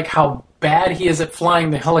also like how bad he is at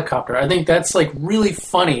flying the helicopter. I think that's like really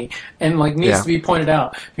funny and like needs to be pointed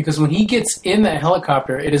out, because when he gets in that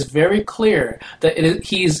helicopter, it is very clear that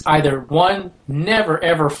he's either one, never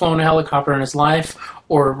ever flown a helicopter in his life,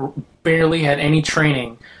 or barely had any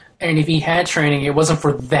training. And if he had training, it wasn't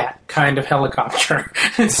for that kind of helicopter.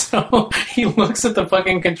 And so he looks at the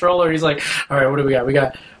fucking controller. He's like, all right, what do we got? We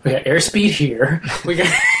got airspeed here.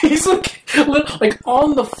 He's like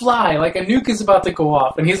on the fly, like a nuke is about to go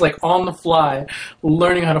off. And he's like on the fly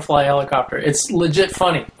learning how to fly a helicopter. It's legit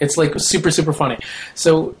funny. It's like super, super funny.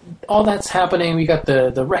 So all that's happening. We got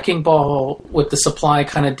the wrecking ball with the supply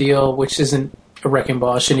kind of deal, which isn't a wrecking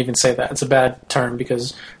ball. I shouldn't even say that. It's a bad term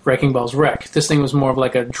because wrecking balls wreck. This thing was more of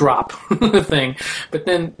like a drop thing. But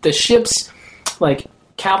then the ships, like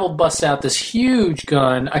Cavill busts out this huge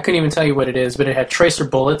gun. I couldn't even tell you what it is, but it had tracer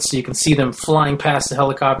bullets, so you can see them flying past the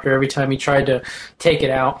helicopter every time he tried to take it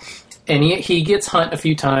out. And he gets Hunt a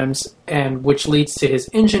few times, and which leads to his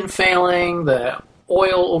engine failing. The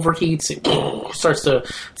oil overheats. It starts to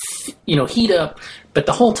heat up. But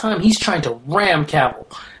the whole time he's trying to ram Cavill,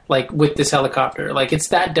 like with this helicopter. Like it's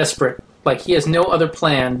that desperate. Like he has no other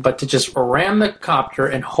plan but to just ram the copter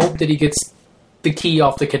and hope that he gets the key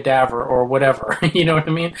off the cadaver or whatever. You know what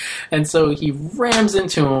I mean? And so he rams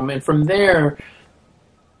into him, and from there,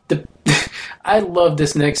 I love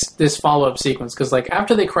this follow-up sequence, because like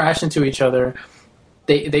after they crash into each other,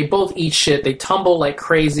 they both eat shit. They tumble like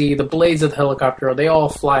crazy. The blades of the helicopter, they all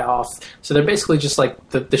fly off. So they're basically just like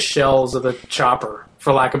the shells of the chopper,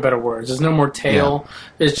 for lack of better words. There's no more tail. Yeah.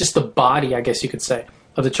 There's just the body, I guess you could say,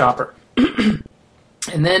 of the chopper.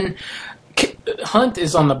 And then Hunt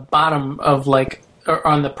is on the bottom of or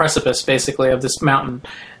on the precipice, basically, of this mountain.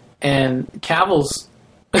 And Cavill's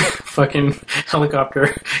fucking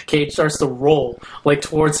helicopter cage starts to roll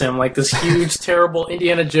towards him, like this huge, terrible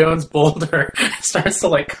Indiana Jones boulder starts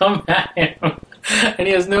to come at him. And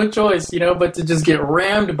he has no choice, but to just get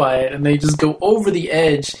rammed by it. And they just go over the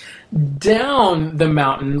edge, down the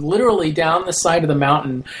mountain, literally down the side of the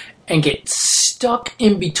mountain, and get stuck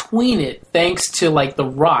in between it thanks to the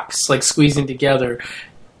rocks squeezing together.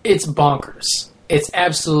 It's bonkers. It's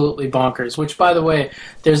absolutely bonkers, which, by the way,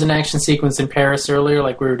 there's an action sequence in Paris earlier,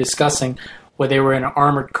 like we were discussing, where they were in an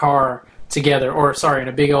armored car together, in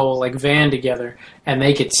a big old van together, and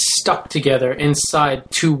they get stuck together inside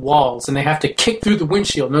two walls, and they have to kick through the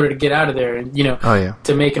windshield in order to get out of there and,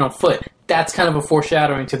 to make it on foot. That's kind of a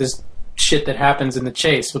foreshadowing to this shit that happens in the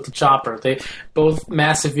chase with the chopper. Both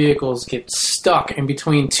massive vehicles get stuck in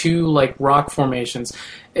between two rock formations.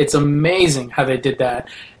 It's amazing how they did that.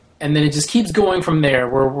 And then it just keeps going from there,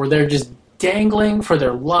 where they're just dangling for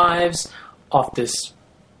their lives off these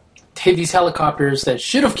helicopters that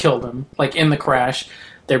should have killed them, in the crash.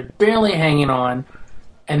 They're barely hanging on.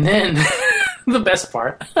 And then, the best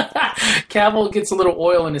part, Cavill gets a little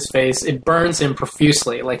oil in his face. It burns him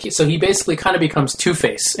profusely. So he basically kind of becomes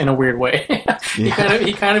Two-Face in a weird way. Yeah.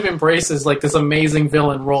 He kind of embraces this amazing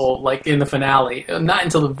villain role in the finale, not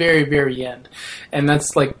until the very, very end. And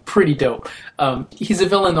that's pretty dope. He's a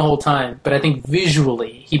villain the whole time, but I think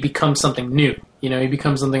visually he becomes something new. He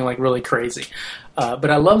becomes something really crazy.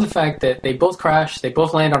 But I love the fact that they both crash. They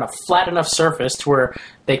both land on a flat enough surface to where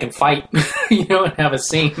they can fight, and have a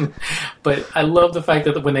scene. But I love the fact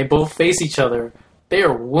that when they both face each other, they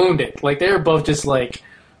are wounded. Like, they're both just like,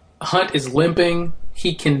 Hunt is limping.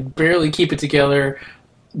 He can barely keep it together.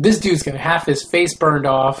 This dude's got half his face burned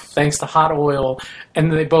off thanks to hot oil.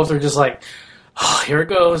 And they both are just like, oh, here it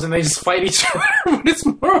goes. And they just fight each other. But it's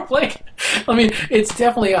more of like, I mean, it's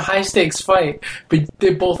definitely a high stakes fight. But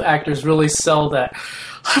both actors really sell that.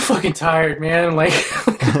 I'm fucking tired, man. Like,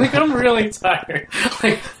 like I'm really tired.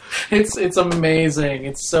 Like, it's amazing.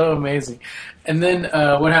 It's so amazing. And then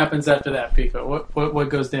what happens after that, Pico? What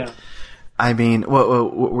goes down? I mean,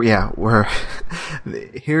 well yeah.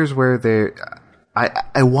 Here's where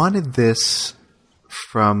I wanted this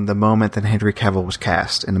from the moment that Henry Cavill was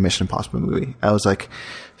cast in the Mission Impossible movie. I was like,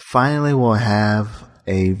 finally, we'll have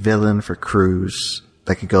a villain for Cruise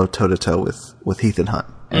that could go toe to toe with Ethan Hunt.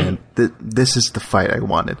 And this is the fight I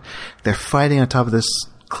wanted. They're fighting on top of this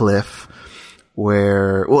cliff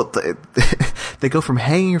where, well, they go from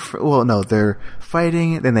hanging, they're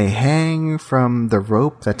fighting, then they hang from the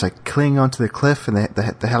rope that's like clinging onto the cliff, and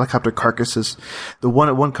the helicopter carcasses,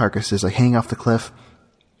 one carcass is like hanging off the cliff.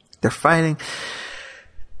 They're fighting,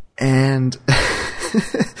 and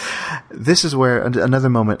this is where another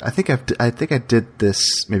moment. I think I did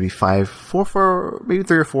this maybe three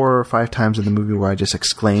or four or five times in the movie where I just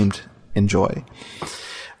exclaimed in joy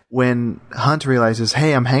when Hunt realizes,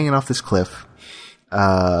 "Hey, I'm hanging off this cliff."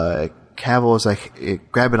 Cavill is like,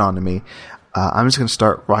 "Grab it onto me. I'm just going to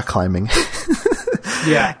start rock climbing."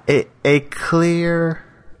 Yeah, a clear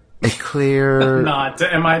nod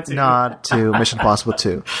to MIT, nod to Mission Impossible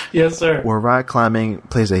 2. Yes, sir. Where rock climbing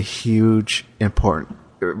plays a huge important.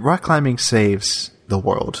 Rock climbing saves the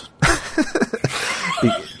world.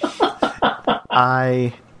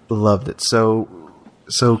 I loved it. So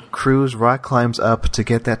Cruise rock climbs up to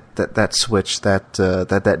get that switch, that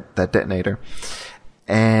detonator,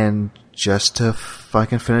 and just to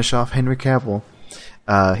fucking finish off Henry Cavill,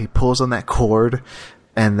 he pulls on that cord,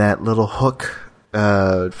 and that little hook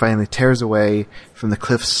finally tears away from the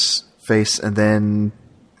cliff's face, and then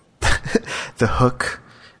the hook.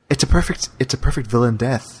 It's a perfect villain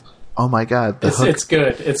death. Oh my god! It's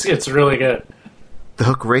good. It's really good. The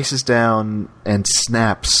hook races down and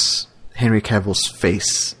snaps Henry Cavill's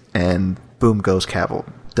face, and boom goes Cavill.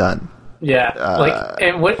 Done. Yeah,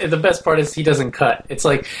 and what the best part is, he doesn't cut. It's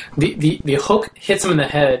like the hook hits him in the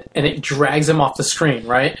head and it drags him off the screen.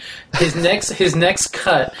 Right. His next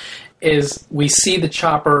cut is we see the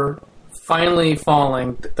chopper finally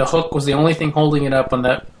falling. The hook was the only thing holding it up on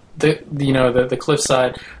the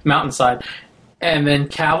cliffside, mountainside, and then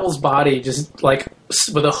Cavill's body just like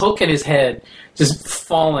with a hook in his head, just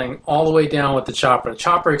falling all the way down with the chopper. The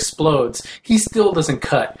chopper explodes. He still doesn't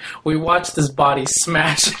cut. We watch this body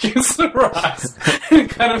smash against the rocks and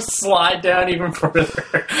kind of slide down even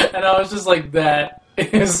further. And I was just like, that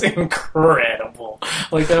is incredible.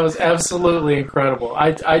 Like, that was absolutely incredible.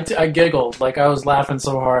 I giggled. Like, I was laughing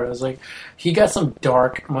so hard. I was like, he got some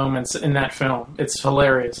dark moments in that film. It's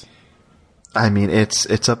hilarious. I mean,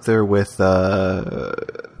 it's up there with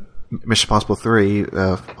Mission Impossible 3,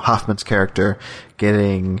 Hoffman's character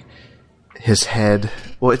getting his head.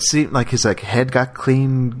 Well, it seemed like his head got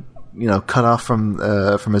clean, cut off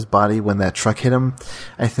from his body when that truck hit him.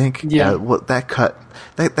 I think. Yeah. That cut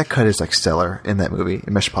is like stellar in that movie,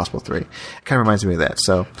 in Mission Impossible 3. It kind of reminds me of that.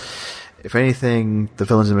 So, if anything, the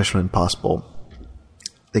villains in Mission Impossible,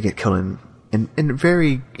 they get killed in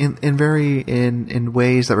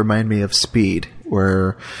ways that remind me of Speed,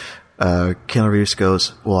 where Keanu Reeves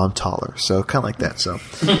goes, "Well, I'm taller," so kind of like that. So,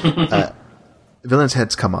 villains'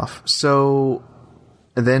 heads come off. So,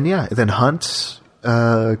 and then Hunt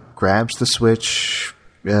grabs the switch.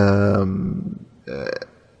 It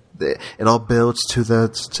all builds to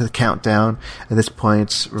the countdown. At this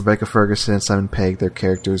point, Rebecca Ferguson and Simon Pegg, their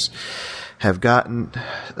characters, have gotten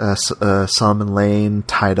Solomon Lane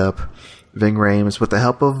tied up. Ving Rhames, with the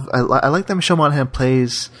help of, I like that Michelle Monaghan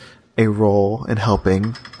plays a role in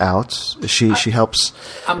helping out. She helps.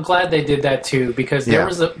 I'm glad they did that too, because there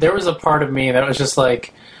was a part of me that was just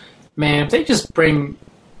like, man, if they just bring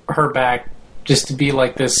her back just to be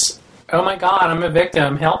like this, oh my god, I'm a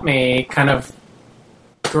victim, help me kind of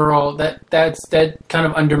girl, that kind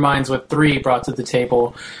of undermines what 3 brought to the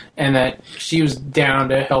table, and that she was down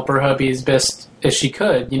to help her hubby as best as she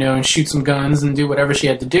could, and shoot some guns and do whatever she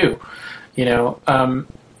had to do.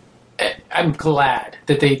 I'm glad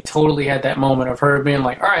that they totally had that moment of her being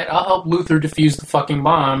like, all right, I'll help Luther defuse the fucking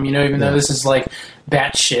bomb, even though this is like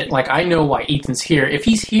bat shit. Like, I know why Ethan's here. If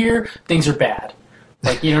he's here, things are bad.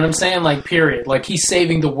 Like, you know what I'm saying? Like, period. Like, he's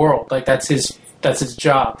saving the world. Like, that's his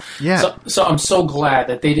job. Yeah. So I'm so glad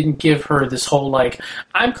that they didn't give her this whole like,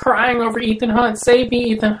 I'm crying over Ethan Hunt, save me,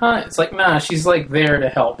 Ethan Hunt. It's like, nah, she's like there to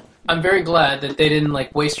help. I'm very glad that they didn't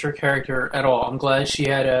like waste her character at all. I'm glad she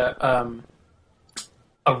had a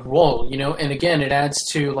role, you know. And again, it adds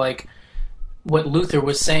to like what Luther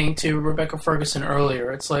was saying to Rebecca Ferguson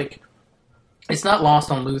earlier. It's like it's not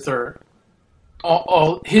lost on Luther.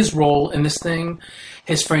 All his role in this thing,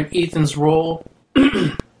 his friend Ethan's role,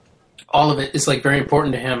 all of it is like very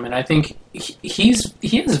important to him. And I think he has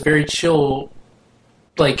a very chill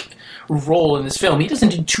like role in this film. He doesn't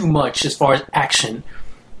do too much as far as action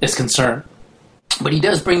is concerned, but he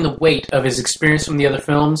does bring the weight of his experience from the other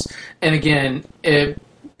films. And again,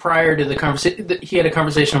 prior to the conversation, he had a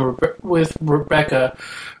conversation with Rebecca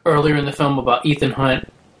earlier in the film about Ethan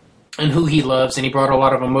Hunt and who he loves, and he brought a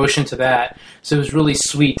lot of emotion to that. So it was really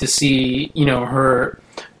sweet to see, you know, her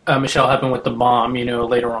Michelle Hepburn with the bomb, you know,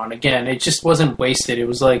 later on. Again, it just wasn't wasted. It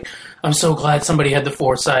was like, I'm so glad somebody had the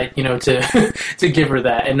foresight, you know, to to give her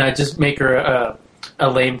that and not just make her a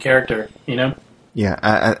lame character, you know. Yeah,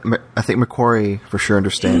 I think McQuarrie for sure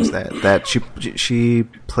understands that she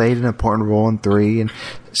played an important role in 3 and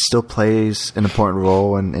still plays an important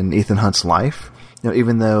role in Ethan Hunt's life. You know,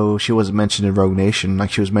 even though she wasn't mentioned in Rogue Nation,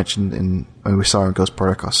 like she was mentioned when we saw her in Ghost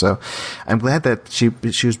Protocol. So I'm glad that she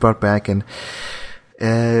was brought back and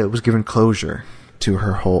was given closure to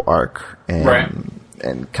her whole arc and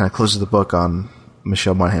kind of closes the book on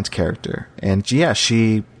Michelle Monaghan's character. And yeah,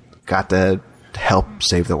 she got to help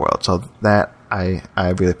save the world. So that I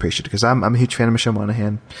really appreciate it because I'm a huge fan of Michelle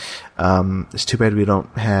Monaghan. It's too bad we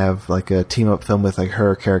don't have like a team up film with like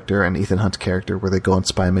her character and Ethan Hunt's character where they go on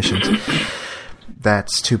spy missions.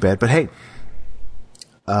 That's too bad. But hey,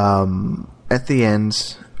 at the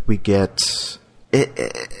end we get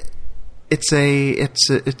it. It's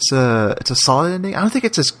a solid ending. I don't think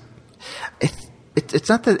it's as it's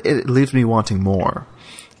not that it leaves me wanting more.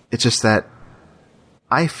 It's just that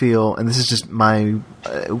I feel, and this is just my,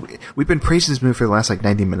 we've been praising this movie for the last like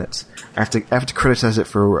 90 minutes. I have to criticize it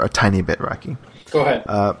for a tiny bit, Rocky. Go ahead.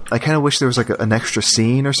 I kind of wish there was like an extra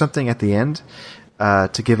scene or something at the end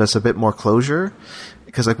to give us a bit more closure,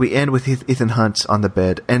 because like we end with Ethan Hunt on the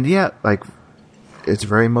bed, and yeah, like it's a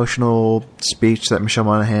very emotional speech that Michelle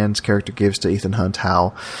Monaghan's character gives to Ethan Hunt,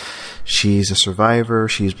 how she's a survivor,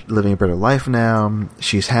 she's living a better life now,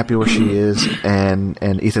 she's happy where she is, and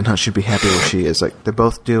Ethan Hunt should be happy where she is. Like, they're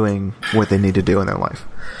both doing what they need to do in their life.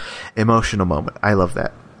 Emotional moment. I love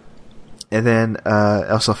that. And then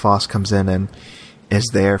Elsa Foss comes in and is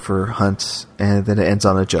there for Hunt, and then it ends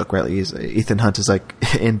on a joke, right? Ethan Hunt is like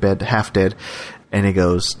in bed, half dead, and he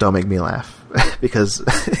goes, "Don't make me laugh," because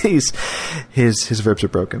his verbs are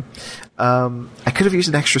broken. I could have used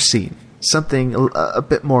an extra scene, something a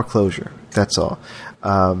bit more closure. That's all,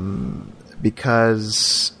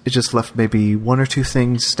 because it just left maybe one or two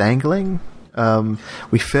things dangling.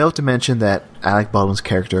 We failed to mention that Alec Baldwin's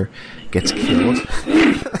character gets killed.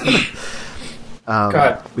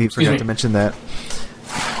 We forgot to mention that.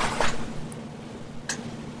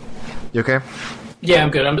 You okay? Yeah,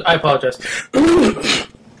 I'm good. I apologize.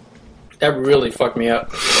 That really fucked me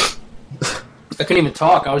up. I couldn't even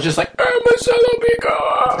talk. I was just like,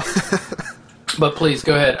 but please,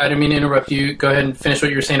 go ahead. I didn't mean to interrupt you. Go ahead and finish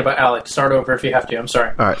what you were saying about Alec. Start over if you have to. I'm sorry.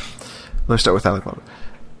 All right. Let's start with Alec Baldwin.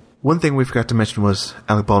 One thing we forgot to mention was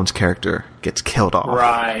Alec Baldwin's character gets killed off.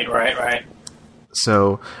 Right.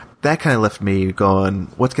 So that kind of left me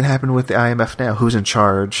going, what's going to happen with the IMF now? Who's in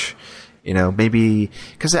charge? You know, maybe...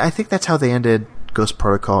 Because I think that's how they ended Ghost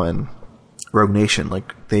Protocol and Rogue Nation.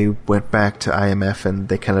 Like, they went back to IMF and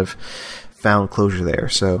they kind of found closure there.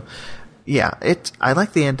 So, yeah, I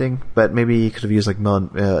like the ending, but maybe you could have used like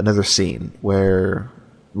another scene where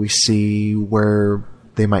we see where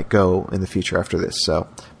they might go in the future after this. So,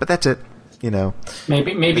 but that's it. You know,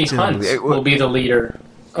 maybe Hunt will be the leader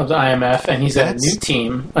of the IMF, and he's got a new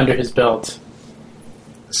team under his belt.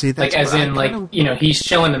 See, that's like as in, like, you know, he's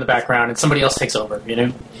chilling in the background and somebody else takes over. You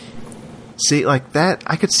know. See, like that,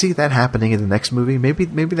 I could see that happening in the next movie. Maybe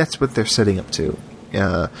that's what they're setting up to.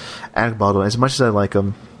 Alec Baldwin, as much as I like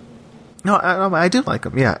him, no, I do like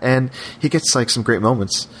him. Yeah, and he gets like some great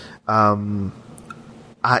moments.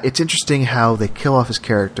 It's interesting how they kill off his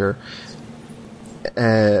character.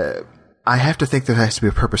 I have to think there has to be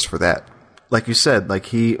a purpose for that. Like you said, like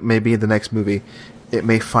he may be in the next movie. It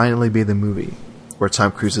may finally be the movie where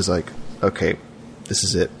Tom Cruise is like, okay, this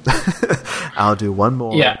is it. I'll do one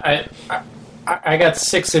more. Yeah, I got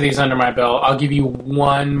 6 of these under my belt. I'll give you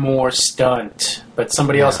one more stunt, but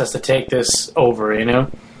somebody else has to take this over, you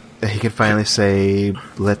know? He can finally say,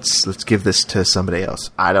 let's give this to somebody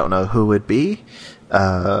else. I don't know who it would be.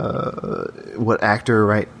 What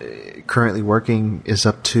actor currently working is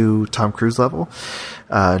up to Tom Cruise level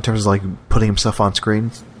in terms of like putting himself on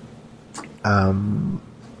screen.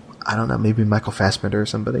 I don't know, maybe Michael Fassbender or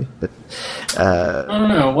somebody. But I don't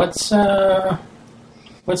know. What's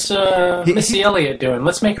Missy Elliott doing?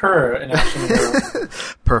 Let's make her an action hero.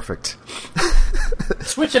 Perfect.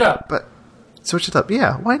 Switch it up. But switch it up.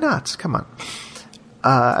 Yeah, why not? Come on.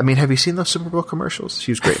 I mean, have you seen those Super Bowl commercials?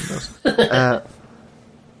 She was great in those.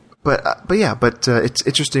 But it's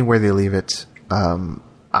interesting where they leave it.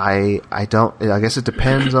 I guess it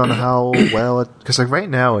depends on how well because like right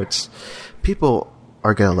now it's people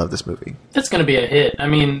are gonna love this movie. It's gonna be a hit. I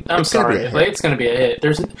mean, I'm sorry, like, it's gonna be a hit.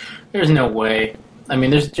 There's no way. I mean,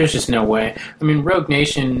 there's just no way. I mean, Rogue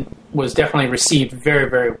Nation was definitely received very,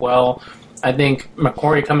 very well. I think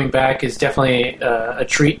McQuarrie coming back is definitely a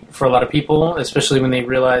treat for a lot of people, especially when they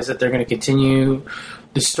realize that they're going to continue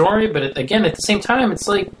the story. But again, at the same time, it's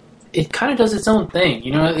like it kind of does its own thing.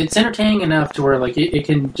 You know, it's entertaining enough to where like it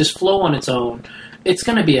can just flow on its own. It's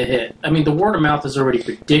going to be a hit. I mean, the word of mouth is already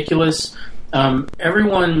ridiculous.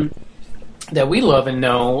 Everyone that we love and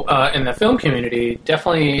know in the film community,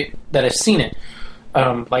 definitely that has seen it,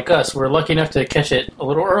 like us, we're lucky enough to catch it a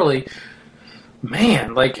little early.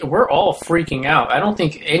 Man, like, we're all freaking out. I don't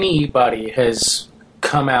think anybody has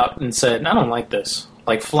come out and said, I don't like this.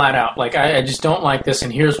 Like, flat out. Like, I just don't like this,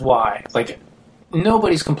 and here's why. Like,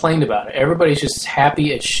 nobody's complained about it. Everybody's just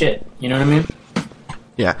happy as shit. You know what I mean?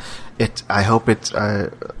 Yeah. I hope it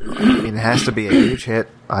has to be a huge hit.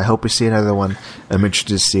 I hope we see another one. I'm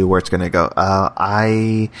interested to see where it's going to go.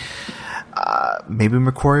 Maybe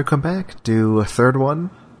McQuarrie will come back, do a third one,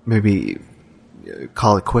 maybe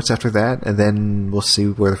call it quits after that, and then we'll see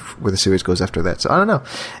where the series goes after that. So I don't know.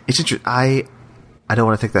 It's interesting. I don't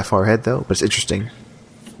want to think that far ahead though, but it's interesting.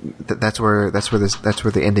 That's where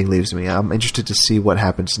the ending leaves me. I'm interested to see what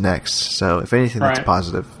happens next. So if anything, that's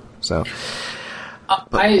positive. So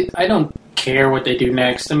I don't care what they do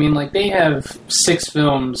next. I mean, like, they have 6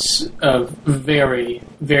 films of very,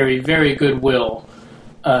 very, very goodwill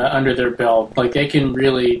under their belt. Like, they can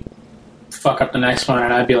really fuck up the next one,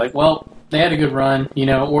 and I'd be like, well, they had a good run, you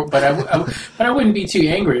know. But I wouldn't be too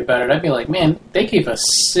angry about it. I'd be like, man, they gave us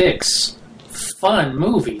 6 fun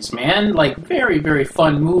movies, man. Like, very, very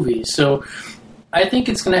fun movies. So I think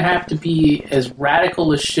it's going to have to be as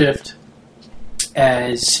radical a shift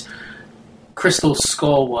as Crystal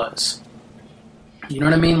Skull was. You know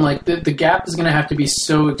what I mean? Like, the gap is going to have to be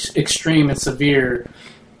so extreme and severe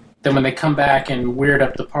that when they come back and weird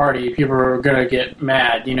up the party, people are going to get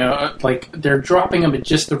mad. You know, like, they're dropping them at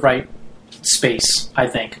just the right space, I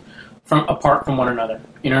think, from apart from one another.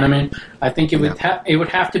 You know what I mean? I think it would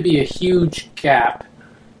have to be a huge gap,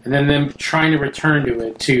 and then them trying to return to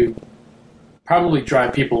it to probably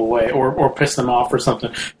drive people away or piss them off or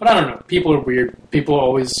something. But I don't know. People are weird. People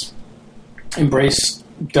always embrace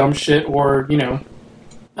dumb shit, or, you know,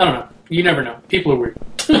 I don't know. You never know. People are weird.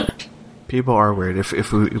 People are weird.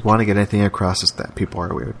 If we want to get anything across, it's that people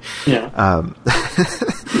are weird. Yeah.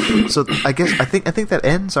 So I think that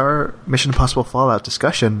ends our Mission Impossible Fallout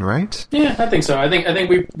discussion, right? Yeah, I think so. I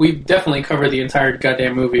think we've definitely covered the entire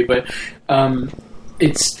goddamn movie, but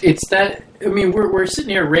it's that. I mean, we're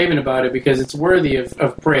sitting here raving about it because it's worthy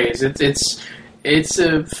of praise. It's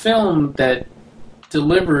a film that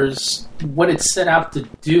delivers what it set out to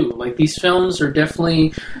do. Like, these films are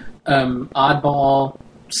definitely oddball,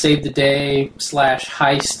 save the day /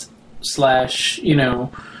 heist / you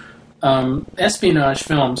know, espionage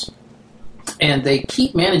films, and they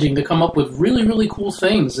keep managing to come up with really, really cool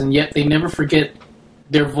things, and yet they never forget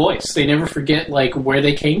their voice. They never forget, like, where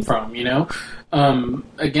they came from, you know?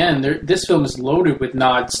 Again, this film is loaded with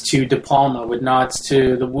nods to De Palma, with nods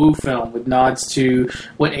to the Wu film, with nods to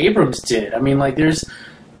what Abrams did. I mean, like,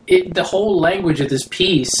 the whole language of this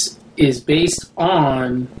piece is based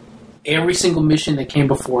on every single mission that came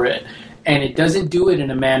before it. And it doesn't do it in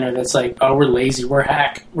a manner that's like, oh, we're lazy, we're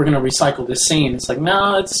hack, we're going to recycle this scene. It's like,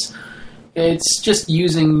 no, it's just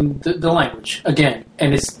using the language again,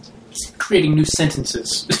 and it's creating new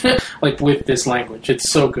sentences like with this language.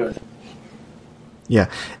 It's so good. Yeah,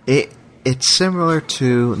 it's similar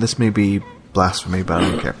to, this may be blasphemy, but I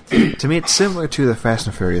don't care. To me, it's similar to the Fast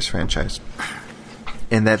and Furious franchise,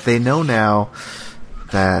 in that they know now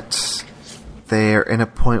that they're in a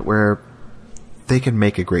point where they can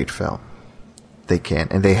make a great film. They can,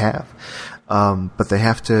 and they have. But they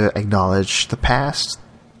have to acknowledge the past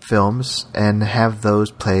films and have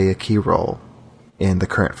those play a key role in the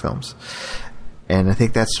current films. And I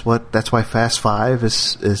think that's why Fast 5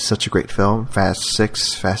 is such a great film. Fast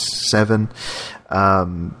 6, Fast 7.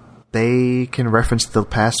 They can reference the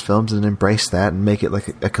past films and embrace that and make it like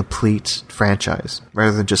a complete franchise,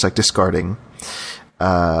 rather than just like discarding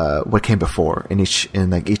what came before in each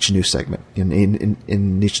new segment, in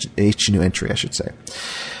each new entry, I should say.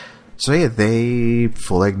 So yeah, they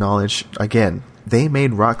fully acknowledge, again, they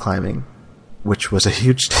made rock climbing, which was a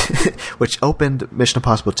huge, which opened Mission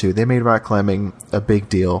Impossible 2. They made rock climbing a big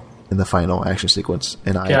deal in the final action sequence,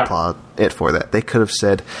 and I applaud it for that. They could have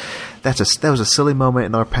said, that was a silly moment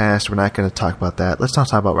in our past, we're not going to talk about that. Let's not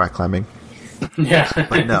talk about rock climbing. Yeah.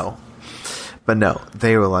 But no,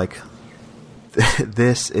 they were like,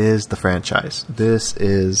 this is the franchise. This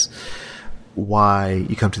is why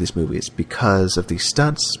you come to these movies, because of these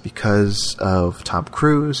stunts, because of Tom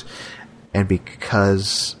Cruise, and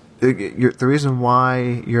because the reason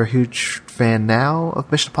why you're a huge fan now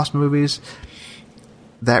of Mission Impossible movies,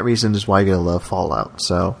 that reason is why you're going to love Fallout.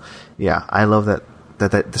 So, yeah, I love that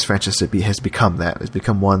this franchise has become that. It's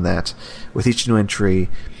become one that, with each new entry,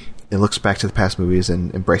 it looks back to the past movies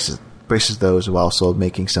and embraces those while also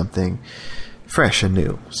making something fresh and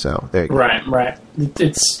new. So, there you go. Right.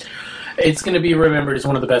 It's going to be remembered as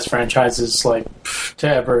one of the best franchises to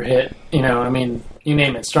ever hit. You know, I mean, you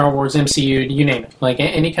name it, Star Wars, MCU, you name it. Like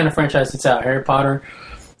any kind of franchise that's out, Harry Potter,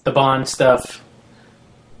 the Bond stuff.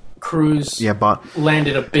 Cruise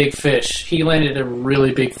landed a big fish. He landed a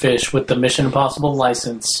really big fish with the Mission Impossible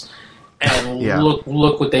license, and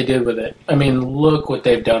look what they did with it. I mean, look what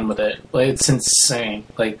they've done with it. Like, it's insane.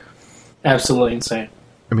 Like, absolutely insane.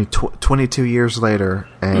 I mean, 22 years later,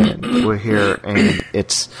 and we're here, and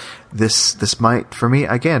it's this might, for me,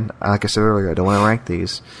 again, like I said earlier, I don't want to rank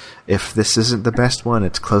these. If this isn't the best one,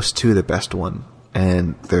 it's close to the best one,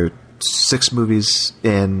 and they're 6 movies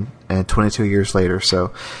in, and 22 years later,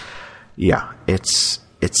 so yeah, it's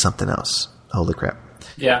something else. Holy crap!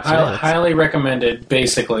 Yeah, highly recommended.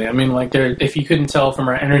 Basically, I mean, if you couldn't tell from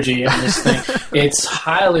our energy in this thing, it's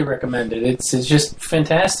highly recommended. It's just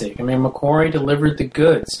fantastic. I mean, McQuarrie delivered the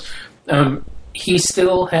goods. He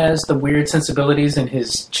still has the weird sensibilities in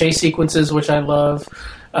his chase sequences, which I love.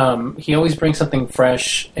 He always brings something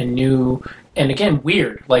fresh and new, and again,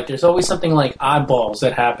 weird. Like, there's always something like oddballs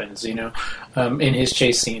that happens, in his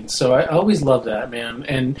chase scenes. So I always love that, man.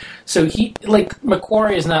 And so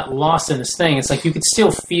McQuarrie is not lost in this thing. It's like you could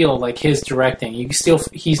still feel like his directing.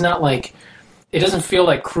 He's not like, it doesn't feel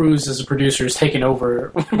like Cruise as a producer is taking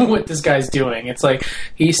over what this guy's doing. It's like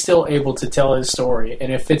he's still able to tell his story,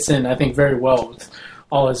 and it fits in, I think, very well with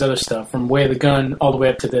all his other stuff, from Way of the Gun all the way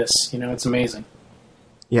up to this. It's amazing.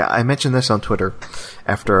 Yeah, I mentioned this on Twitter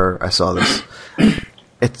after I saw this.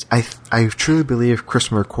 I truly believe Chris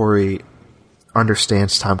McQuarrie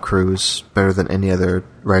understands Tom Cruise better than any other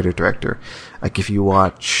writer-director. Like, if you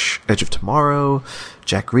watch Edge of Tomorrow,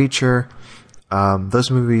 Jack Reacher, those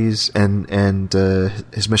movies, and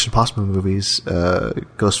his Mission Impossible movies,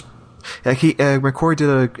 Ghost. McQuarrie did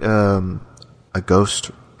a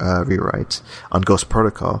Ghost rewrite on Ghost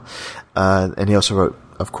Protocol, and he also wrote,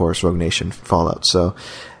 of course, Rogue Nation, Fallout. So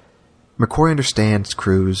McQuarrie understands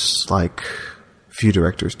Cruise like few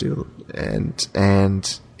directors do,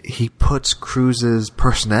 and he puts Cruise's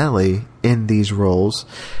personality in these roles,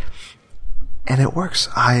 and it works.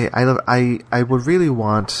 I would really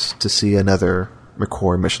want to see another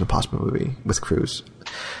McQuarrie Mission Impossible movie with Cruise.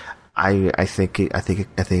 I think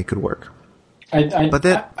it could work.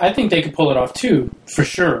 I think they could pull it off too, for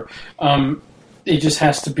sure. It just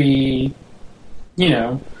has to be,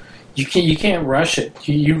 you can't rush it.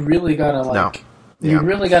 You really gotta you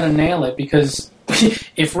really gotta nail it, because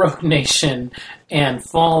if Rogue Nation and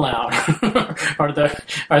Fallout are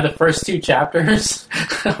the first 2 chapters,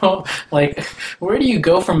 where do you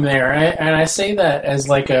go from there? And I say that as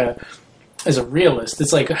a realist.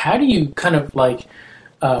 It's like, how do you kind of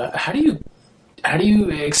how do you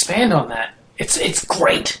expand on that? It's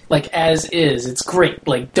great, as is. It's great.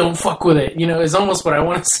 Don't fuck with it. Is almost what I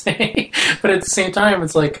want to say. But at the same time,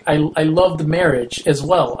 it's I love the marriage as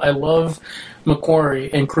well. I love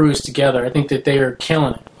McQuarrie and Cruise together. I think that they are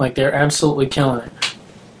killing it. They're absolutely killing it.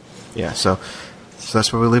 Yeah. So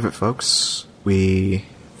that's where we leave it, folks. We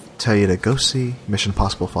tell you to go see Mission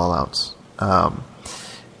Impossible Fallout,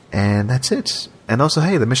 and that's it. And also,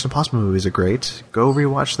 hey, the Mission Impossible movies are great. Go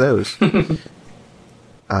rewatch those.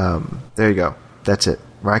 There you go. That's it.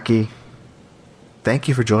 Rocky, thank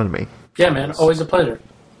you for joining me. Yeah, man. Always a pleasure.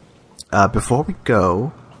 Before we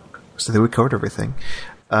go, so that we covered everything,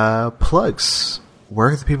 plugs. Where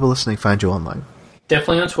can the people listening find you online?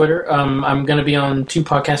 Definitely on Twitter. I'm going to be on 2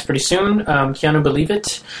 podcasts pretty soon. Keanu Believe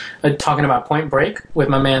It, talking about Point Break with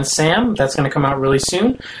my man Sam. That's going to come out really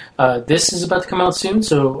soon. This is about to come out soon,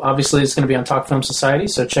 so obviously it's going to be on Talk Film Society,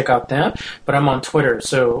 so check out that. But I'm on Twitter,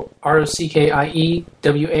 so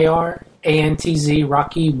ROCKIEWARANTZ,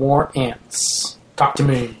 Rocky War Ants. Talk to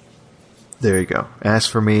me. There you go. As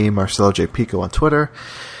for me, Marcelo J. Pico on Twitter.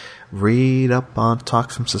 Read up on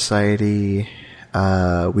Talk Film Society.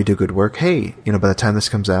 We do good work. Hey, by the time this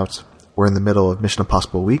comes out, we're in the middle of Mission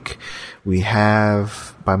Impossible week. We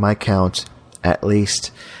have, by my count, at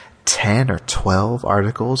least 10 or 12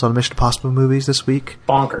 articles on Mission Impossible movies this week.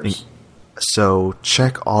 Bonkers. So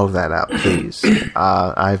check all of that out, please.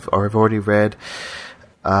 I've already read.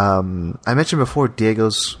 I mentioned before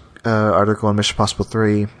Diego's article on Mission Impossible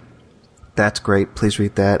 3. That's great. Please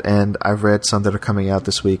read that. And I've read some that are coming out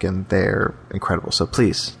this week, and they're incredible. So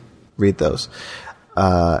please read those.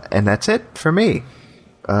 And that's it for me.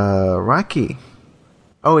 Rocky.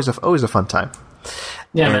 Always a fun time.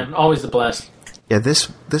 Yeah, man. Always the blast. Yeah,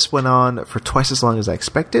 this went on for twice as long as I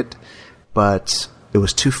expected, but it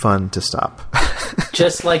was too fun to stop.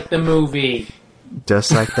 Just like the movie.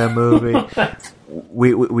 Just like the movie.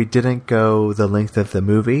 We didn't go the length of the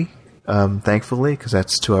movie, thankfully, because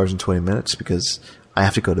that's 2 hours and 20 minutes, because I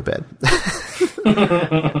have to go to bed.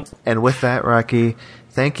 And with that, Rocky,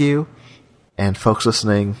 thank you. And folks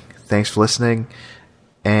listening, thanks for listening.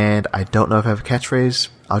 And I don't know if I have a catchphrase.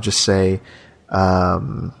 I'll just say,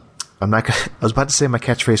 I'm not gonna, I was about to say my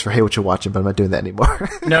catchphrase for Hey What You Watching, but I'm not doing that anymore.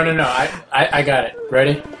 No. I got it.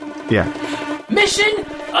 Ready? Yeah. Mission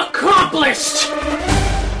accomplished!